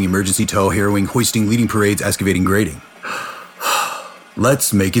 hitching, digging, emergency tow, harrowing, hoisting, leading parades, excavating, grading.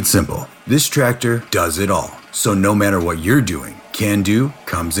 Let's make it simple. This tractor does it all. So no matter what you're doing, Can Do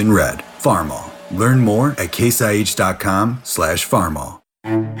comes in red. Farmall. Learn more at caseih.com/farmall.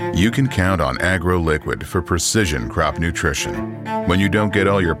 You can count on AgroLiquid for precision crop nutrition. When you don't get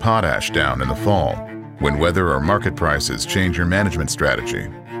all your potash down in the fall, when weather or market prices change your management strategy,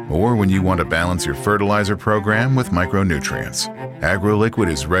 or when you want to balance your fertilizer program with micronutrients, AgroLiquid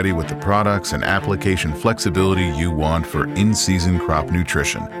is ready with the products and application flexibility you want for in-season crop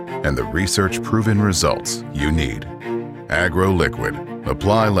nutrition and the research-proven results you need. AgroLiquid.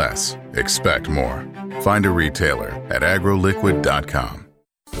 Apply less. Expect more. Find a retailer at agroliquid.com.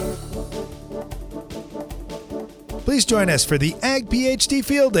 Please join us for the Ag PhD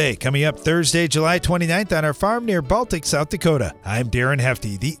Field Day coming up Thursday, July 29th on our farm near Baltic, South Dakota. I'm Darren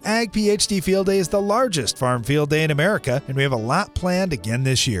Hefty. The Ag PhD Field Day is the largest farm field day in America, and we have a lot planned again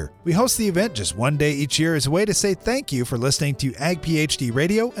this year. We host the event just one day each year as a way to say thank you for listening to Ag PhD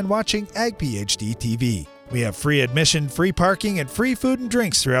Radio and watching Ag PhD TV. We have free admission, free parking, and free food and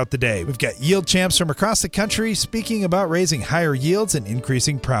drinks throughout the day. We've got yield champs from across the country speaking about raising higher yields and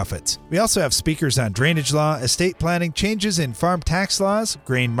increasing profits. We also have speakers on drainage law, estate planning, changes in farm tax laws,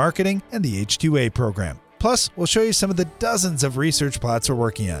 grain marketing, and the H-2A program. Plus, we'll show you some of the dozens of research plots we're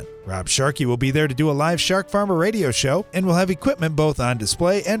working on. Rob Sharkey will be there to do a live Shark Farmer radio show, and we'll have equipment both on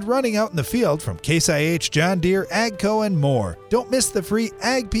display and running out in the field from Case IH, John Deere, AGCO, and more. Don't miss the free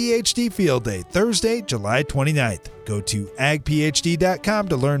Ag PhD Field Day, Thursday, July 29th. Go to agphd.com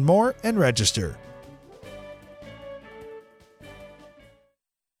to learn more and register.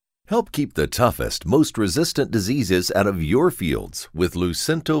 Help keep the toughest, most resistant diseases out of your fields with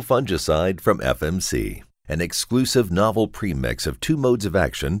Lucento fungicide from FMC. An exclusive novel premix of 2 modes of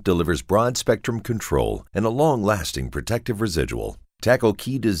action delivers broad-spectrum control and a long-lasting protective residual. Tackle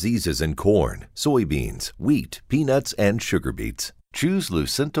key diseases in corn, soybeans, wheat, peanuts, and sugar beets. Choose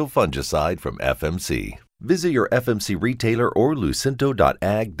Lucento fungicide from FMC. Visit your FMC retailer or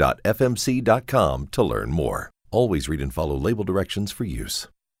lucento.ag.fmc.com to learn more. Always read and follow label directions for use.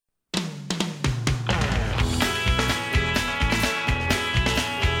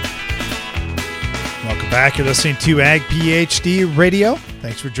 Welcome back. You're listening to Ag PhD Radio.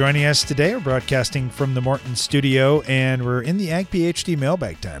 Thanks for joining us today. We're broadcasting from the Morton studio, and we're in the Ag PhD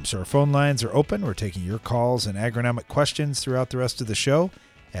mailbag time. So our phone lines are open. We're taking your calls and agronomic questions throughout the rest of the show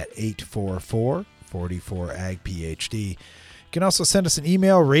at 844-44-AG-PhD. You can also send us an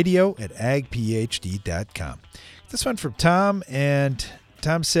email, radio@agphd.com. This one from Tom, and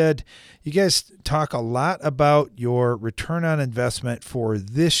Tom said, you guys talk a lot about your return on investment for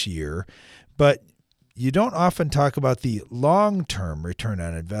this year, but you don't often talk about the long-term return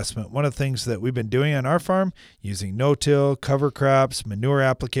on investment. One of the things that we've been doing on our farm, using no-till, cover crops, manure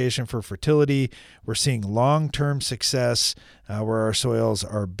application for fertility, we're seeing long-term success where our soils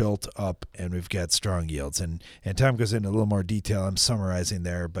are built up and we've got strong yields. And Tom goes into a little more detail. I'm summarizing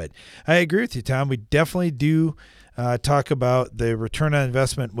there, but I agree with you, Tom. We definitely do talk about the return on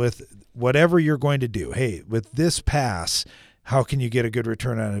investment with whatever you're going to do. Hey, with this pass, how can you get a good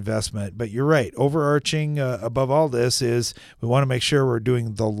return on investment? But you're right. Overarching above all this is we want to make sure we're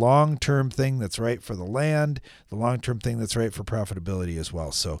doing the long-term thing that's right for the land, the long-term thing that's right for profitability as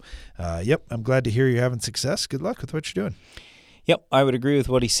well. So, I'm glad to hear you're having success. Good luck with what you're doing. Yep, I would agree with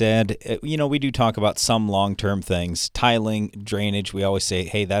what he said. We do talk about some long-term things. Tiling, drainage, we always say,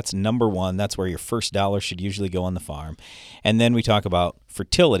 hey, that's number one. That's where your first dollar should usually go on the farm. And then we talk about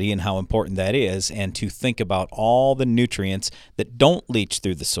fertility and how important that is, and to think about all the nutrients that don't leach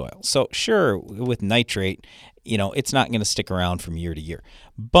through the soil. So sure, with nitrate, it's not going to stick around from year to year,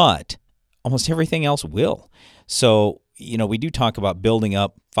 but almost everything else will. So we do talk about building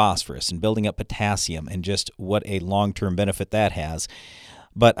up phosphorus and building up potassium and just what a long-term benefit that has.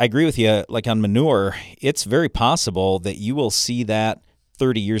 But I agree with you, like on manure, it's very possible that you will see that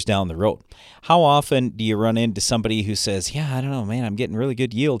 30 years down the road. How often do you run into somebody who says, yeah, I don't know, man, I'm getting really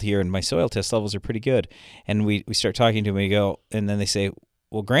good yield here and my soil test levels are pretty good. And we start talking to them and then they say,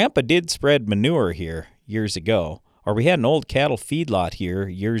 well, Grandpa did spread manure here years ago. Or we had an old cattle feedlot here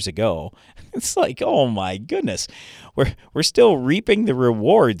years ago. It's like, oh my goodness, we're still reaping the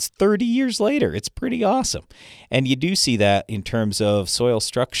rewards 30 years later. It's pretty awesome. And you do see that in terms of soil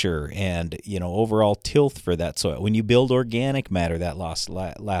structure and, overall tilth for that soil. When you build organic matter, that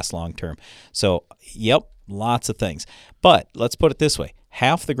lasts long term. So, yep, lots of things. But let's put it this way.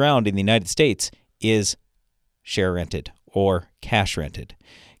 Half the ground in the United States is share rented or cash rented.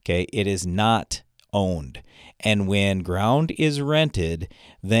 Okay, it is not owned. And when ground is rented,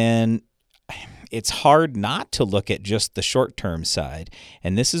 then it's hard not to look at just the short-term side.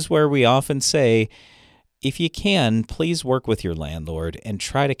 And this is where we often say, if you can, please work with your landlord and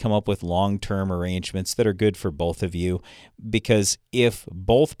try to come up with long-term arrangements that are good for both of you. Because if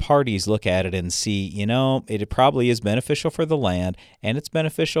both parties look at it and see, it probably is beneficial for the land and it's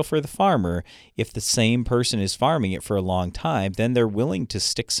beneficial for the farmer, if the same person is farming it for a long time, then they're willing to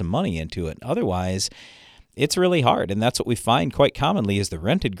stick some money into it. Otherwise, it's really hard. And that's what we find quite commonly is the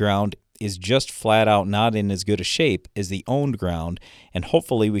rented ground is just flat out not in as good a shape as the owned ground. And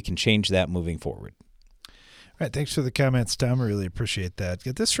hopefully we can change that moving forward. All right, thanks for the comments, Tom. I really appreciate that.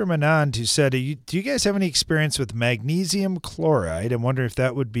 Get this from Anand, who said, do you guys have any experience with magnesium chloride? I'm wondering if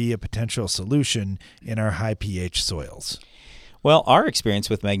that would be a potential solution in our high pH soils. Well, our experience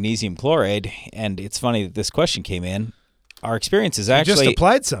with magnesium chloride, and it's funny that this question came in, our experience is actually... You just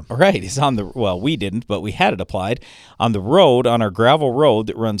applied some. Right. It's we didn't, but we had it applied on the road, on our gravel road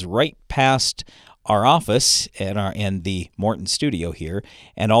that runs right past our office and the Morton studio here,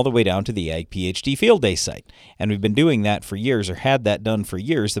 and all the way down to the Ag PhD Field Day site. And we've been doing that for years, or had that done for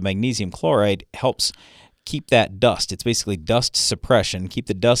years. The magnesium chloride helps keep that dust. It's basically dust suppression, keep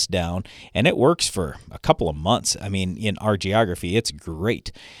the dust down, and it works for a couple of months. I mean, in our geography, it's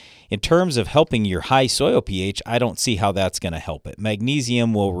great. In terms of helping your high soil pH, I don't see how that's going to help it.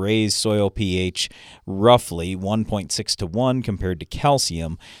 Magnesium will raise soil pH roughly 1.6 to 1 compared to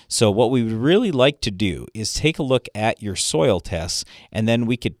calcium. So what we would really like to do is take a look at your soil tests, and then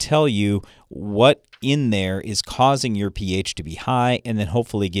we could tell you what in there is causing your pH to be high, and then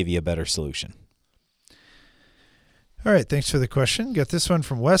hopefully give you a better solution. All right, thanks for the question. Got this one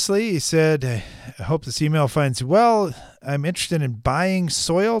from Wesley. He said, I hope this email finds you well. I'm interested in buying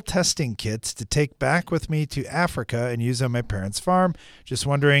soil testing kits to take back with me to Africa and use on my parents' farm. Just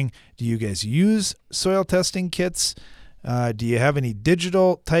wondering, do you guys use soil testing kits? Do you have any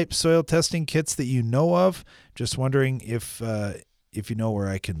digital type soil testing kits that you know of? Just wondering if you know where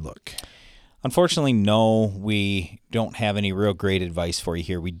I can look. Unfortunately, no, we don't have any real great advice for you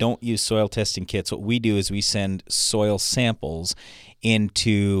here. We don't use soil testing kits. What we do is we send soil samples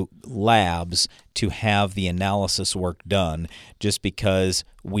into labs to have the analysis work done, just because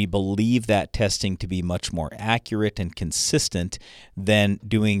we believe that testing to be much more accurate and consistent than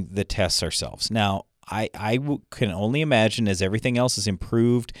doing the tests ourselves. Now, I can only imagine, as everything else is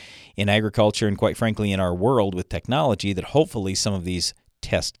improved in agriculture and quite frankly in our world with technology, that hopefully some of these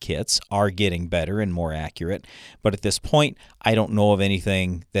test kits are getting better and more accurate. But at this point, I don't know of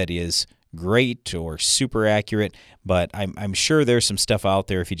anything that is great or super accurate, but I'm sure there's some stuff out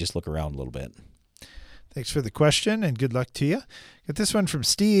there if you just look around a little bit. Thanks for the question, and good luck to you. Got this one from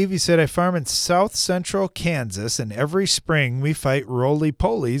Steve. He said, I farm in south central Kansas, and every spring we fight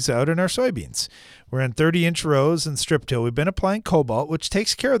roly-polies out in our soybeans. We're in 30-inch rows and strip till. We've been applying Cobalt, which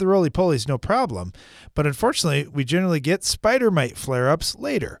takes care of the roly-polies no problem, but unfortunately, we generally get spider mite flare-ups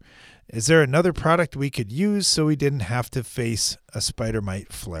later. Is there another product we could use so we didn't have to face a spider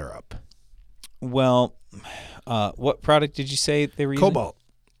mite flare-up? Well, what product did you say they were using? Cobalt.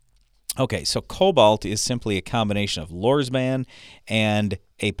 Okay, so Cobalt is simply a combination of Lorsban and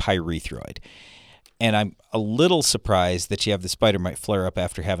a pyrethroid. And I'm a little surprised that you have the spider mite flare-up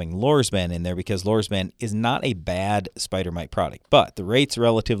after having Lorsban in there, because Lorsban is not a bad spider mite product, but the rate's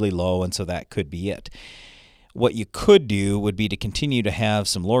relatively low, and so that could be it. What you could do would be to continue to have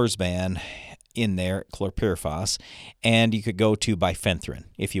some Lorsban in there, chlorpyrifos, and you could go to bifenthrin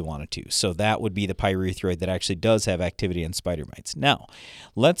if you wanted to. So that would be the pyrethroid that actually does have activity on spider mites. Now,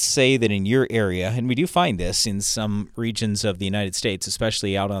 let's say that in your area, and we do find this in some regions of the United States,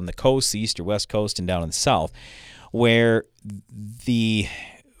 especially out on the coast, the east or west coast, and down in the south, where the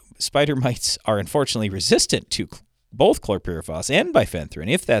spider mites are unfortunately resistant to both chlorpyrifos and bifenthrin.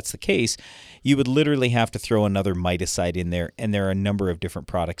 If that's the case, you would literally have to throw another miticide in there, and there are a number of different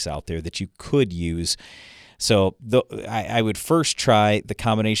products out there that you could use. So I would first try the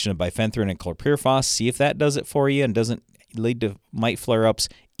combination of bifenthrin and chlorpyrifos, see if that does it for you and doesn't lead to mite flare-ups.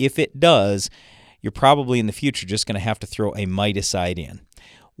 If it does, you're probably in the future just going to have to throw a miticide in.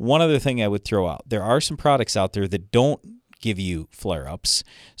 One other thing I would throw out, there are some products out there that don't give you flare-ups.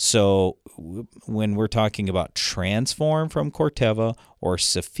 So when we're talking about Transform from Corteva or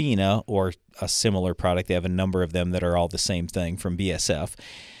Safina or a similar product, they have a number of them that are all the same thing from BSF.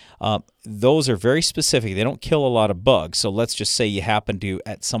 Those are very specific. They don't kill a lot of bugs. So let's just say you happen to,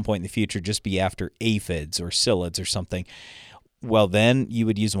 at some point in the future, just be after aphids or psyllids or something. Well, then you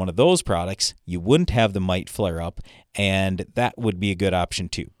would use one of those products. You wouldn't have the mite flare up, and that would be a good option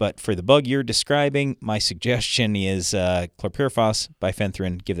too. But for the bug you're describing, my suggestion is chlorpyrifos,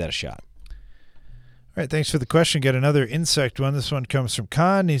 bifenthrin, give that a shot. All right, thanks for the question. Got another insect one. This one comes from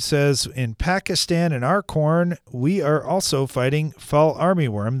Khan. He says, in Pakistan, in our corn, we are also fighting fall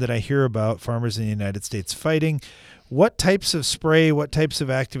armyworm that I hear about farmers in the United States fighting. What types of spray, what types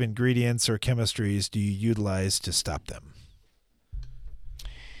of active ingredients or chemistries do you utilize to stop them?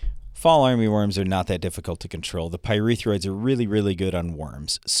 Fall armyworms are not that difficult to control. The pyrethroids are really, really good on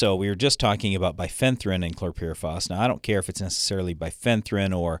worms. So we were just talking about bifenthrin and chlorpyrifos. Now, I don't care if it's necessarily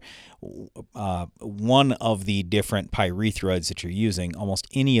bifenthrin or one of the different pyrethroids that you're using. Almost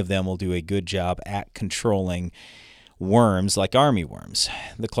any of them will do a good job at controlling worms like armyworms.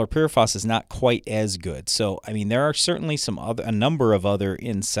 The chlorpyrifos is not quite as good. So, I mean, there are certainly a number of other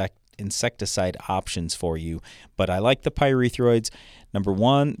insecticide options for you, but I like the pyrethroids. Number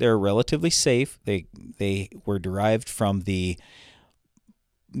one, they're relatively safe. They were derived from let's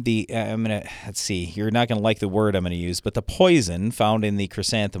see, you're not gonna like the word I'm gonna use, but the poison found in the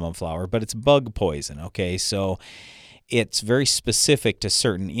chrysanthemum flower, but it's bug poison, okay? So it's very specific to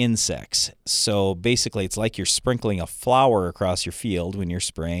certain insects. So basically it's like you're sprinkling a flower across your field when you're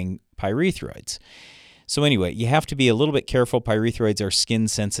spraying pyrethroids. So anyway, you have to be a little bit careful. Pyrethroids are skin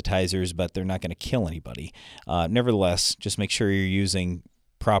sensitizers, but they're not going to kill anybody. Nevertheless, just make sure you're using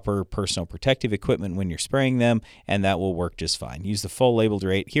proper personal protective equipment when you're spraying them, and that will work just fine. Use the full labeled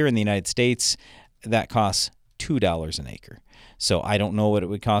rate. Here in the United States, that costs $2 an acre. So I don't know what it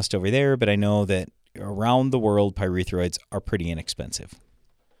would cost over there, but I know that around the world, pyrethroids are pretty inexpensive.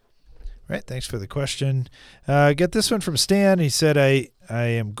 Right, thanks for the question. Get this one from Stan. He said, I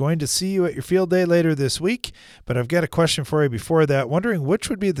am going to see you at your field day later this week, but I've got a question for you before that. Wondering which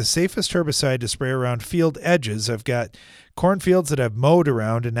would be the safest herbicide to spray around field edges. I've got cornfields that I've mowed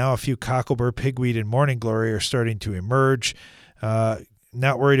around, and now a few cocklebur, pigweed, and morning glory are starting to emerge.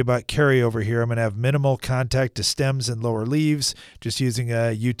 Not worried about carryover here. I'm going to have minimal contact to stems and lower leaves, just using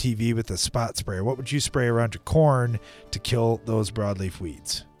a UTV with a spot sprayer. What would you spray around your corn to kill those broadleaf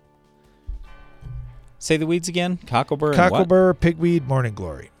weeds? Say the weeds again. Cocklebur. Cocklebur, pigweed, morning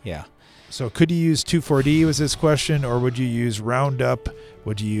glory. Yeah. So could you use 2,4-D was this question, or would you use Roundup?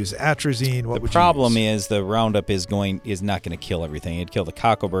 Would you use atrazine? The problem is the Roundup is not going to kill everything. It'd kill the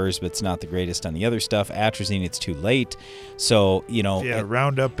cockleburs, but it's not the greatest on the other stuff. Atrazine, it's too late. So,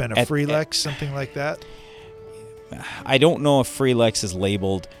 Roundup and a Freelex, something like that. I don't know if Freelex is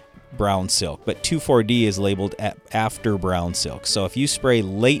labeled brown silk, but 2,4-D is labeled after brown silk. So if you spray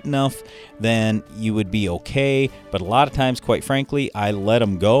late enough, then you would be okay. But a lot of times, quite frankly, I let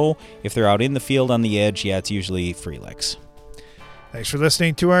them go. If they're out in the field on the edge, it's usually Freelex. Thanks for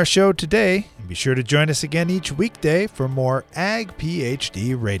listening to our show today. And be sure to join us again each weekday for more Ag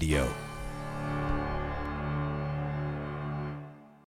PhD Radio.